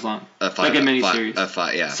 5 hours long. Like a miniseries.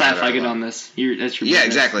 Sci-fi, get on this. That's your business.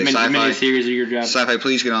 Exactly. Sci-fi. Miniseries are your job. Sci-fi,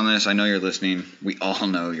 please get on this. I know you're listening. We all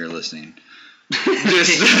know you're listening.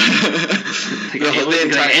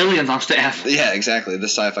 Aliens on staff. Yeah, exactly. The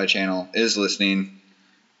Sci-Fi Channel is listening.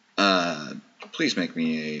 Please make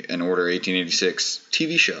me an Order 1886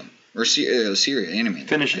 TV show or series animated.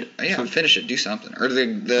 Finish it. Yeah, finish it. Do something. Or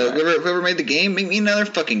whoever made the game, make me another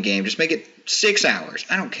fucking game. Just make it 6 hours.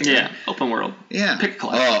 I don't care. Yeah, open world. Yeah. Pick a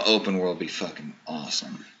class. Oh, open world would be fucking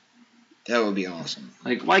awesome. That would be awesome.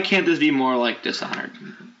 Like, why can't this be more like Dishonored?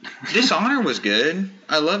 Dishonored was good.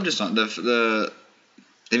 I love Dishonored.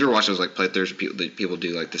 Have you ever watched those like playthroughs? People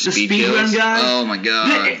do like the speed kills. Run guy? Oh my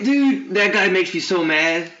god, dude, that guy makes me so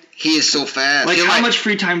mad. He is so fast. Like, how much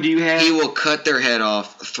free time do you have? He will cut their head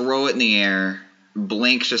off, throw it in the air,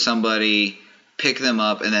 blink to somebody, pick them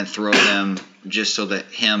up, and then throw them just so that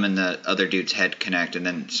him and the other dude's head connect, and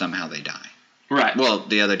then somehow they die. Right. Well,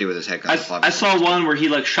 the other dude with his head cut off. I saw one where he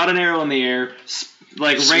like shot an arrow in the air,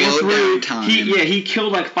 like ran through. He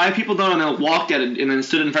killed like 5 people though, and then walked at it, and then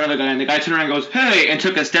stood in front of a guy, and the guy turned around and goes, "Hey!" and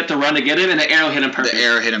took a step to run to get him, and the arrow hit him perfect. The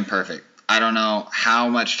arrow hit him perfect. I don't know how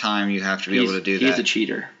much time you have to be able to do that. He's a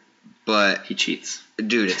cheater. But he cheats.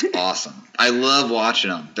 Dude, it's awesome. I love watching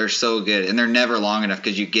them. They're so good, and they're never long enough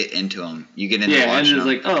because you get into them. You get into watching them. Yeah,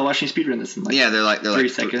 and it's like, oh, watching speedrun this in like they're like 3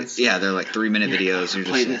 seconds. They're like 3-minute videos. You're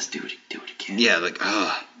play this, do it again. Yeah, like,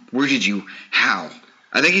 where did you? How?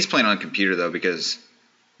 I think he's playing on a computer though, because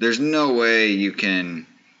there's no way you can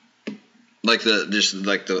like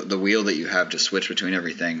the wheel that you have to switch between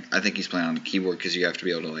everything. I think he's playing on the keyboard because you have to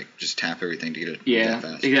be able to like just tap everything to get it. Yeah, that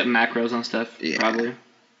fast. You get macros on stuff. Yeah. Probably.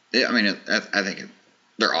 Yeah, I mean, I think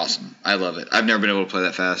they're awesome. I love it. I've never been able to play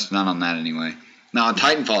that fast. Not on that anyway. Now on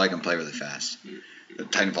Titanfall, I can play really fast.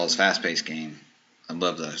 Titanfall is a fast-paced game. I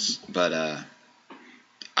love this, but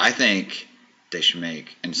I think they should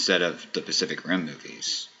make, instead of the Pacific Rim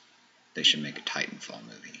movies, they should make a Titanfall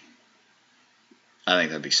movie. I think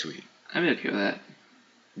that'd be sweet. I'd be okay with that.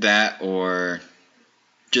 That or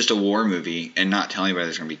just a war movie and not tell anybody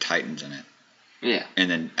there's going to be Titans in it. Yeah. And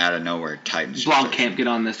then out of nowhere, Titans. Blomkamp, get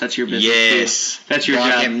on this. That's your business. Yes. Too. That's your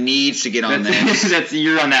job. Blomkamp needs to get on this.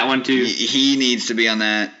 You're on that one too. He needs to be on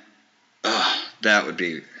that. That would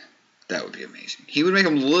be amazing. He would make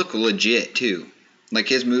them look legit too. Like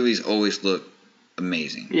his movies always look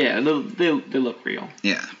amazing. Yeah, they look real.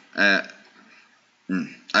 Yeah. I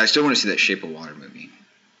still want to see that Shape of Water movie,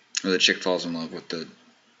 where the chick falls in love with the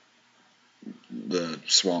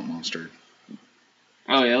swamp monster.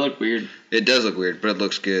 Oh yeah, it looked weird. It does look weird, but it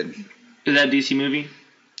looks good. Is that a DC movie?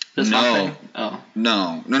 The Swamp Thing? Oh.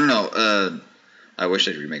 No. I wish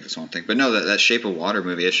they'd remake the Swamp Thing, but no, that Shape of Water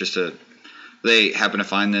movie. It's just they happen to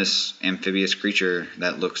find this amphibious creature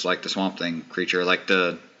that looks like the Swamp Thing creature, like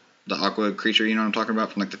the aqua creature. You know what I'm talking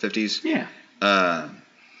about from like the 50s? Yeah.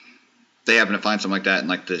 They happen to find something like that, and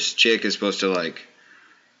like this chick is supposed to like.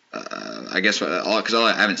 I guess because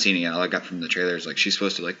I haven't seen it yet. All I got from the trailer is like she's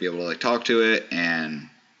supposed to like be able to like talk to it and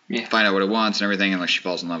find out what it wants and everything, and like she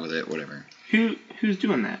falls in love with it, whatever. Who's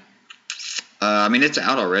doing that? I mean, it's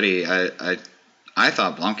out already. I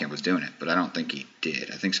thought Blomkamp was doing it, but I don't think he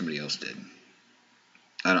did. I think somebody else did.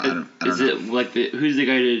 I don't know. Is it like who's the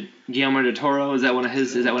guy to Guillermo del Toro? Is that one of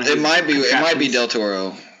his? It might be. It might be Del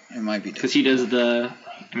Toro. It might be because he does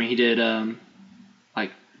he did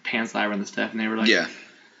like Pan's Labyrinth and stuff, and they were like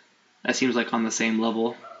That seems like on the same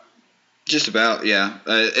level. Just about, yeah.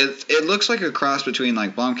 It looks like a cross between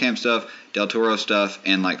like Blomkamp stuff, Del Toro stuff,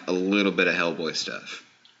 and like a little bit of Hellboy stuff.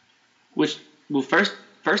 First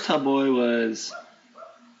Hellboy was,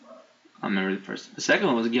 I don't remember the first. The second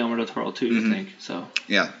one was Guillermo del Toro too, I think. So.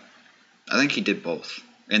 Yeah, I think he did both,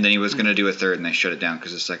 and then he was going to do a third, and they shut it down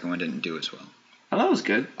because the second one didn't do as well. I thought it was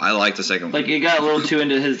good. I liked the second one. Like, it got a little too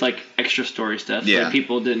into his, like, extra story stuff. Yeah. Like,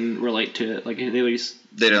 people didn't relate to it. Like,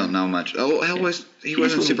 they don't know much. Oh, he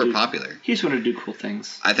wasn't super popular. He just wanted to do cool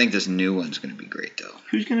things. I think this new one's going to be great, though.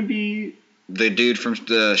 Who's going to be? The dude from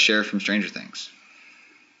the sheriff from Stranger Things.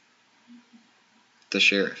 The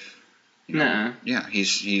sheriff. Nah. Yeah,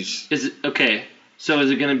 he's. Is it okay? So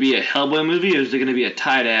is it going to be a Hellboy movie, or is it going to be a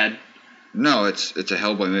Tide ad? No, it's a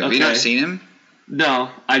Hellboy movie. Okay. Have you not seen him? No,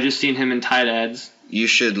 I just seen him in Tide ads. You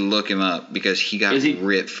should look him up because he got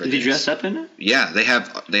ripped for this. Is he dressed up in it? Yeah, they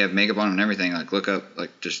have makeup on and everything. Like, look up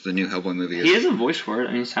like just the new Hellboy movie. He has a voice for it.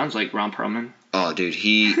 I mean, it sounds like Ron Perlman. Oh, dude,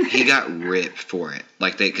 he got ripped for it.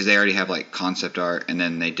 Like because they already have like concept art and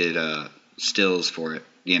then they did stills for it.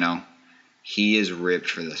 You know, he is ripped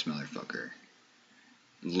for this motherfucker.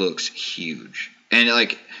 Looks huge. And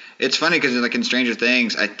like it's funny because like in Stranger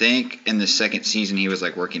Things, I think in the second season he was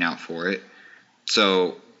like working out for it.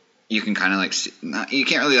 So you can kind of like see, you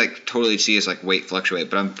can't really like totally see his like weight fluctuate,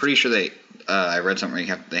 but I'm pretty sure I read something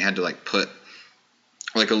where they had to like put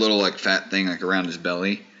like a little like fat thing like around his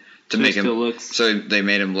belly to make him. So they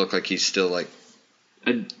made him look like he's still like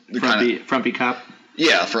a frumpy cop.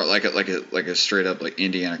 Yeah, for like a straight up like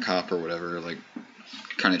Indiana cop or whatever, like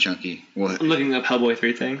kind of chunky. What? I'm looking up Hellboy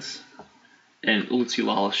 3 things, and Lucy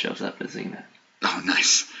Lawless shows up as Xena. Oh,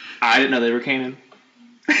 nice. I didn't know they were canon.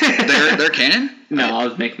 They're canon? No, I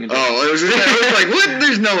was making a joke. Oh, I was like, what?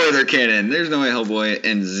 There's no way they're canon. There's no way Hellboy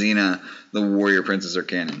and Xena, the warrior princess, are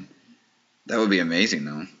canon. That would be amazing,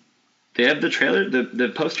 though. They have the trailer,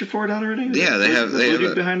 the poster for it out already? Yeah, they have. They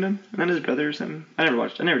have behind him, and then his brother or something. I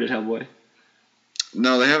never did Hellboy.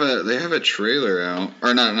 No, they have a trailer out,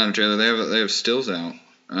 or not a trailer. They have stills out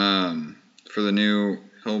for the new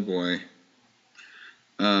Hellboy.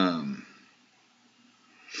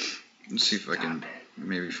 Let's see if I can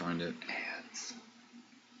maybe find it.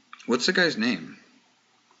 What's the guy's name?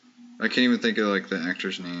 I can't even think of like the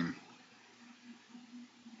actor's name.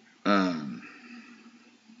 Oh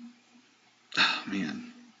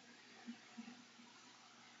man,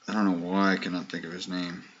 I don't know why I cannot think of his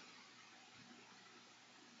name.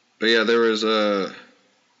 But yeah, there was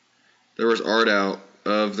art out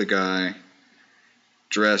of the guy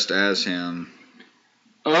dressed as him.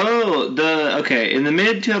 Oh, okay. In the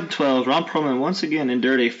mid-2012, Ron Perlman once again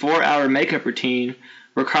endured a 4-hour makeup routine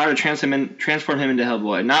required to transform him into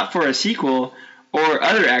Hellboy, not for a sequel or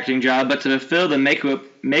other acting job, but to fulfill the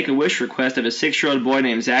Make-A-Wish request of a 6-year-old boy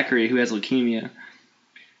named Zachary who has leukemia.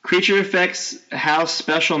 Creature Effects House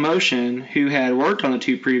Special Motion, who had worked on the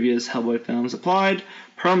 2 previous Hellboy films, applied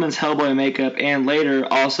Perlman's Hellboy makeup and later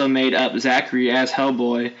also made up Zachary as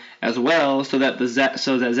Hellboy as well, so that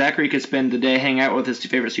Zachary could spend the day hanging out with his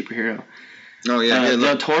favorite superhero. Oh yeah,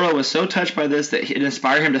 Del Toro was so touched by this that it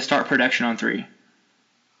inspired him to start production on 3.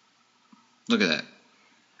 Look at that.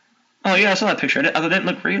 Oh yeah, I saw that picture. It didn't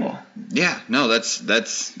look real. Yeah, no, that's.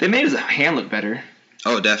 They made his hand look better.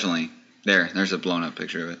 Oh, definitely. There's a blown up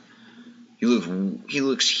picture of it. He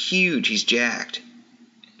looks huge. He's jacked.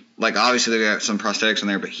 Like obviously they got some prosthetics on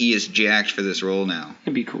there, but he is jacked for this role now.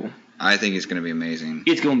 It'd be cool. I think it's gonna be amazing.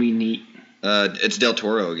 It's gonna be neat. It's Del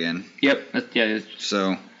Toro again. Yep. Yeah.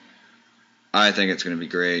 So, I think it's gonna be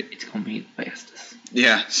great. It's gonna be the bestest.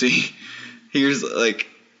 Yeah. See, here's like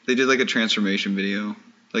they did like a transformation video,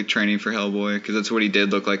 like training for Hellboy, because that's what he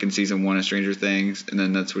did look like in season 1 of Stranger Things, and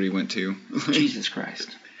then that's what he went to. Jesus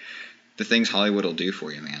Christ. The things Hollywood will do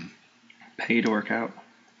for you, man. Pay you to work out.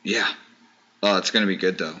 Yeah. Oh, it's gonna be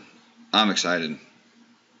good though. I'm excited.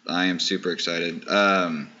 I am super excited.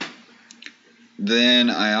 Then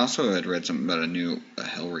I also had read something about a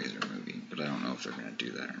Hellraiser movie, but I don't know if they're gonna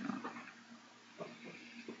do that or not.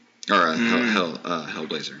 Or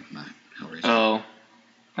Hellblazer, not Hellraiser. Oh,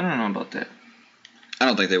 I don't know about that. I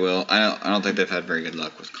don't think they will. I don't think they've had very good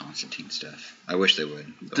luck with Constantine stuff. I wish they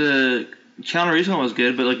would. But. The Keanu Reeves one was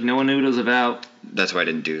good, but like no one knew what it was about. That's why I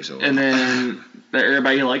didn't do so well. And then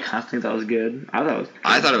everybody who liked Constantine thought it was good. I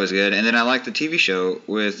thought it was good. And then I liked the TV show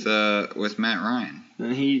with Matt Ryan.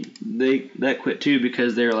 And that quit too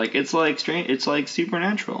because they were like, it's like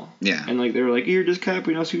Supernatural. Yeah. And like they were like, you're just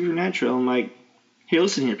copying Supernatural. I'm like, here,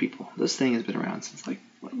 listen here, people. This thing has been around since like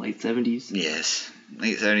late 70s. Yes,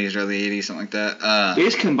 late 70s, early 80s, something like that. They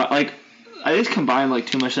just combined like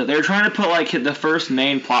too much stuff. They were trying to put like the first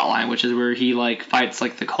main plot line, which is where he like fights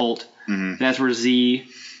like the cult. Mm-hmm. And that's where Z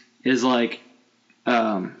is like,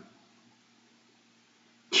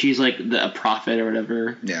 she's like a prophet or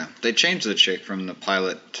whatever. Yeah, they changed the chick from the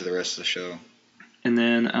pilot to the rest of the show. And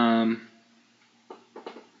then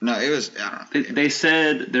no, it was I don't know. They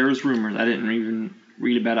said there was rumors. I didn't even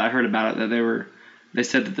read about it. I heard about it that they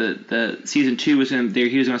said that the season 2 was he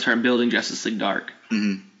was going to start building Justice League Dark.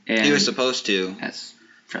 Mm-hmm. And he was supposed to. That's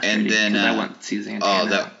frustrating. And then I want to see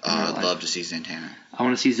Zatanna. I'd love to see Zatanna. I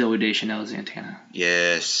want to see Zooey Deschanel as Zatanna.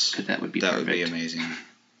 Yes. Because that would be perfect. That would be amazing.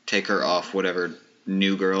 Take her off whatever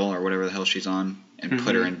New Girl or whatever the hell she's on and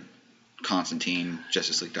put her in Constantine,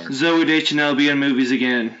 Justice League Dark. Zooey Deschanel be in movies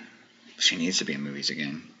again. She needs to be in movies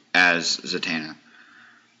again as Zatanna.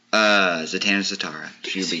 Zatanna Zatara.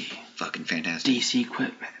 She'd be fucking fantastic. DC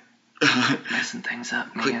equipment. Messing things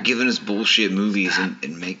up, man. Quit giving us bullshit movies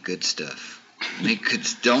and make good stuff.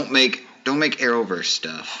 Don't make Arrowverse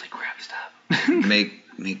stuff. Holy crap, stop.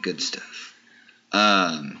 make good stuff.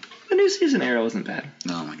 The new season Arrow isn't bad.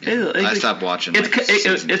 Oh my god. I stopped watching.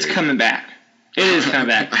 It's coming back. It is coming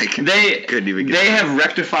back. They have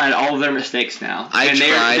rectified all of their mistakes now.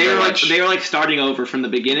 They were like starting over from the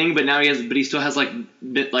beginning, but now he still has like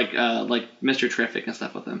Mr. Terrific and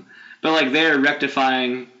stuff with him. But like they're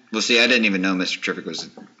rectifying. Well, see, I didn't even know Mr. Terrific was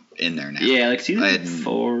in there now. Yeah, like season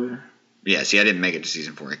 4. Yeah, see, I didn't make it to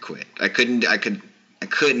season 4. I quit. I couldn't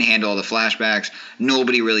handle all the flashbacks.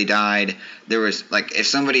 Nobody really died. There was like if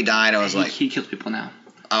somebody died, I was like he kills people now.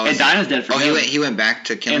 And Dinah's dead for good. He went back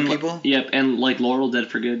to killing people? Yep, and like Laurel's dead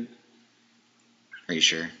for good. Are you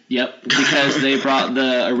sure? Yep, because they brought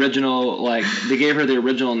the original, they gave her the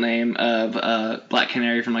original name of Black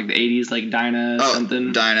Canary from like the 80s, like Dinah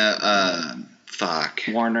something. Dinah, fuck.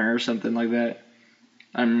 Warner or something like that.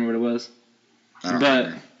 I don't remember what it was. I don't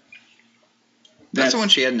remember. That's the one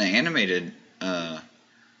she had in the animated.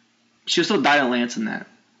 She was still Dinah Lance in that.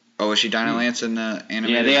 Oh, was she Dinah Lance in the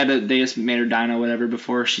animated? Yeah, they just made her Dinah whatever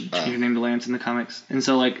before she changed her name to Lance in the comics. And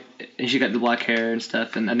so and she got the black hair and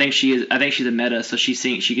stuff. And I think she's a meta, so she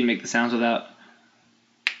can make the sounds without.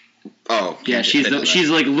 Oh. Yeah,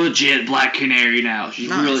 she's like legit Black Canary now.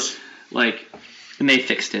 She's nice. Really and they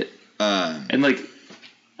fixed it. And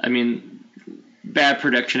I mean, bad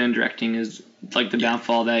production and directing is the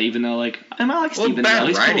downfall of that. Even though I like Stephen Amell.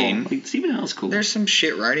 He's writing. Cool. Stephen Amell's cool. There's some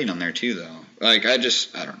shit writing on there too, though. I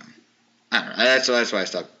don't know. That's why I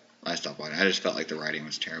stopped watching. I just felt like the writing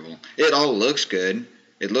was terrible. It all looks good.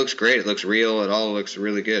 It looks great. It looks real. It all looks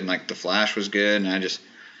really good. And the Flash was good. And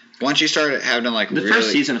once you started having the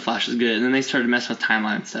first season of Flash was good, and then they started messing with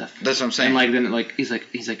timeline and stuff. That's what I'm saying. And then he's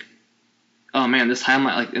like, oh man, this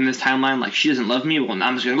timeline in this timeline she doesn't love me. Well, now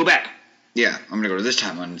I'm just gonna go back. Yeah, I'm gonna go to this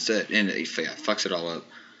timeline instead, and it fucks it all up,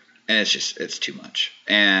 and it's too much.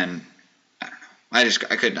 And I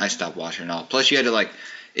don't know. I stopped watching it all. Plus, you had to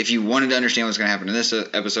if you wanted to understand what's going to happen in this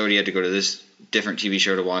episode, you had to go to this different TV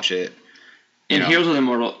show to watch it. And Heroes of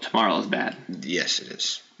Immortal Tomorrow is bad. Yes, it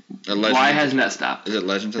is. Why hasn't that stopped? Is it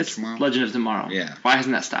Legends of Tomorrow? Legend of Tomorrow. Yeah. Why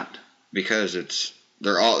hasn't that stopped? Because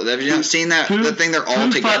they're all. Have you not seen that? The thing they're all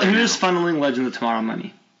together. Who's funneling Legend of Tomorrow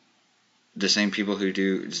money? The same people who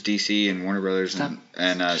do DC and Warner Brothers and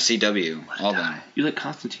CW. All them. You let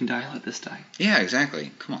Constantine die. Let this die. Yeah, exactly.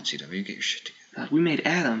 Come on, CW, get your shit together. We made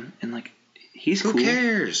Adam and he's cool. Who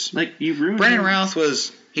cares? You ruined Brandon him. Routh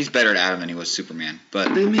he's better at Adam than he was Superman.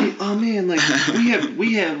 But they made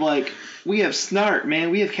we have Snart,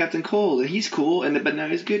 man. We have Captain Cold, and he's cool, but now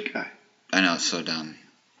he's a good guy. I know, it's so dumb.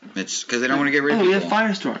 It's because they don't want to get rid of people. We have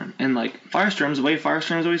Firestorm, and Firestorm's the way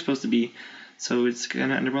Firestorm's always supposed to be, so it's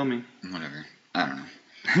kind of underwhelming. Whatever. I don't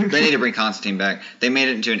know. They need to bring Constantine back. They made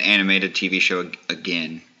it into an animated TV show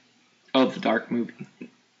again. Oh, the Dark movie.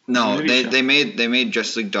 No, they made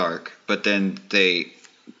Justice League Dark, but then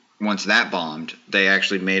once that bombed, they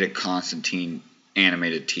actually made a Constantine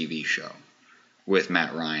animated TV show with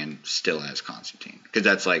Matt Ryan still as Constantine, because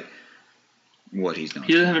that's what he's known.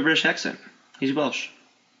 He doesn't have a British accent. He's Welsh.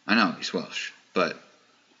 I know he's Welsh, but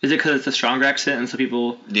is it because it's a stronger accent and so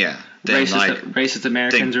people racist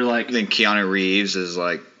Americans are then Keanu Reeves is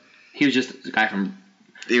he was just a guy from.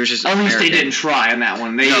 He was just. At least they didn't try on that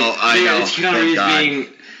one. I know. It's Keanu Reeves being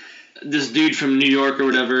this dude from New York or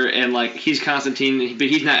whatever, and he's Constantine, but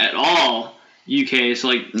he's not at all UK. So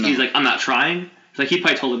he's I'm not trying. It's he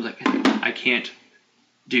probably told him I can't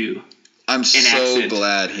do. I'm so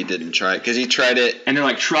glad he didn't try it because he tried it, and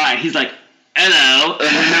they're try. He's hello,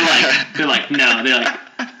 and they're no,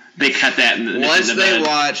 they cut that. Once they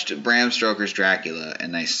watched Bram Stoker's Dracula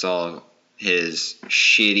and they saw his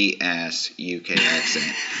shitty ass UK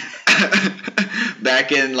accent.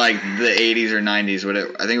 Back in the 80s or 90s,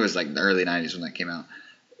 whatever. I think it was the early 90s when that came out.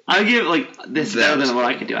 I give this better than what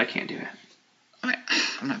I can do. I can't do it.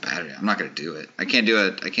 I'm not bad at it. I'm not gonna do it. I can't do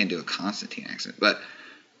a Constantine accent. But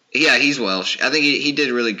yeah, he's Welsh. I think he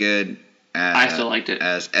did really good. I still liked it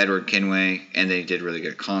as Edward Kenway, and then he did really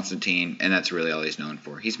good at Constantine, and that's really all he's known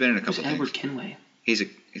for. He's been in a couple of things. Edward Kenway? He's a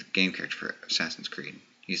game character for Assassin's Creed.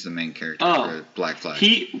 He's the main character for Black Flag.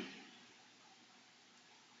 He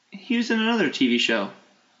was in another TV show,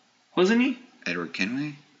 wasn't he? Edward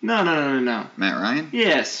Kenway? No. Matt Ryan?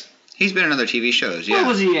 Yes. He's been in other TV shows, yeah. What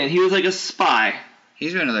was he in? He was a spy.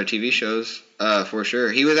 He's been in other TV shows, for sure.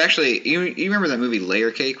 He was actually... You remember that movie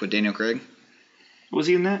Layer Cake with Daniel Craig? Was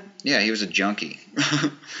he in that? Yeah, he was a junkie.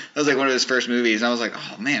 That was one of his first movies, and I was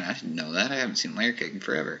oh man, I didn't know that. I haven't seen Layer Cake in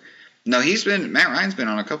forever. No, Matt Ryan's been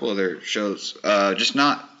on a couple other shows, just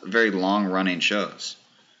not very long-running shows.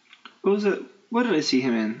 What was it? What did I see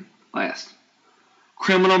him in last?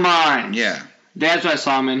 Criminal Minds. Yeah. That's what I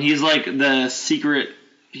saw him in. He's the secret...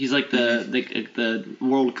 He's the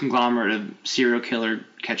world conglomerate of serial killer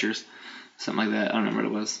catchers. Something like that. I don't remember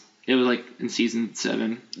what it was. It was in season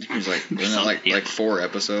 7. He was wasn't it 4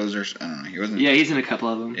 episodes or I don't know. He wasn't. Yeah, he's in a couple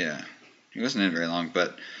of them. Yeah, he wasn't in very long,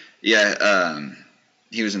 but yeah,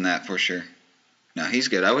 he was in that for sure. No, he's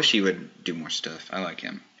good. I wish he would do more stuff. I like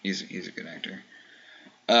him. He's a good actor.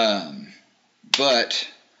 But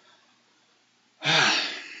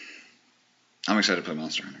I'm excited to play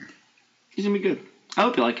Monster Hunter. He's gonna be good. I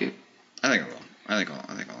hope you like it. I think I will. I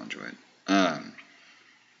think I'll enjoy it.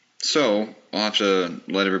 So I'll have to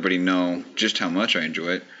let everybody know just how much I enjoy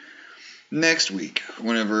it. Next week,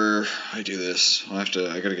 whenever I do this, I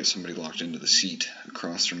gotta get somebody locked into the seat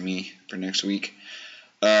across from me for next week.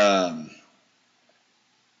 Yeah,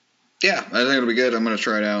 I think it'll be good. I'm gonna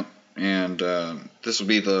try it out, and this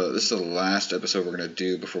is the last episode we're gonna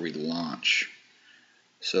do before we launch.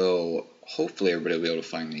 So hopefully everybody will be able to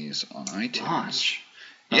find these on iTunes. Launch.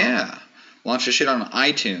 Yeah. Launch this shit on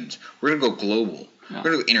iTunes. We're going to go global. Yeah.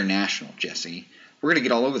 We're going to go international, Jesse. We're going to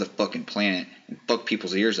get all over the fucking planet and fuck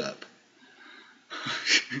people's ears up.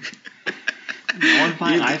 No one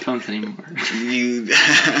buys iPhones anymore.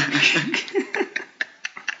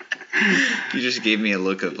 You just gave me a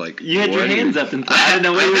look of like. You had your hands up and I didn't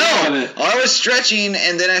know what you were doing. I was stretching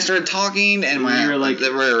and then I started talking and my. You were like, they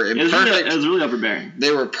were perfect. It was really overbearing.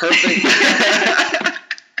 They were perfect.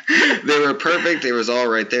 They were perfect. It was all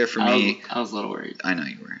right there for me. I was a little worried. I know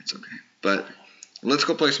you were. It's okay. But let's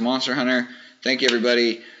go play some Monster Hunter. Thank you,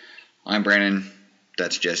 everybody. I'm Brandon.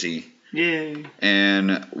 That's Jesse. Yay.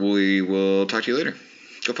 And we will talk to you later.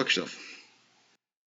 Go fuck yourself.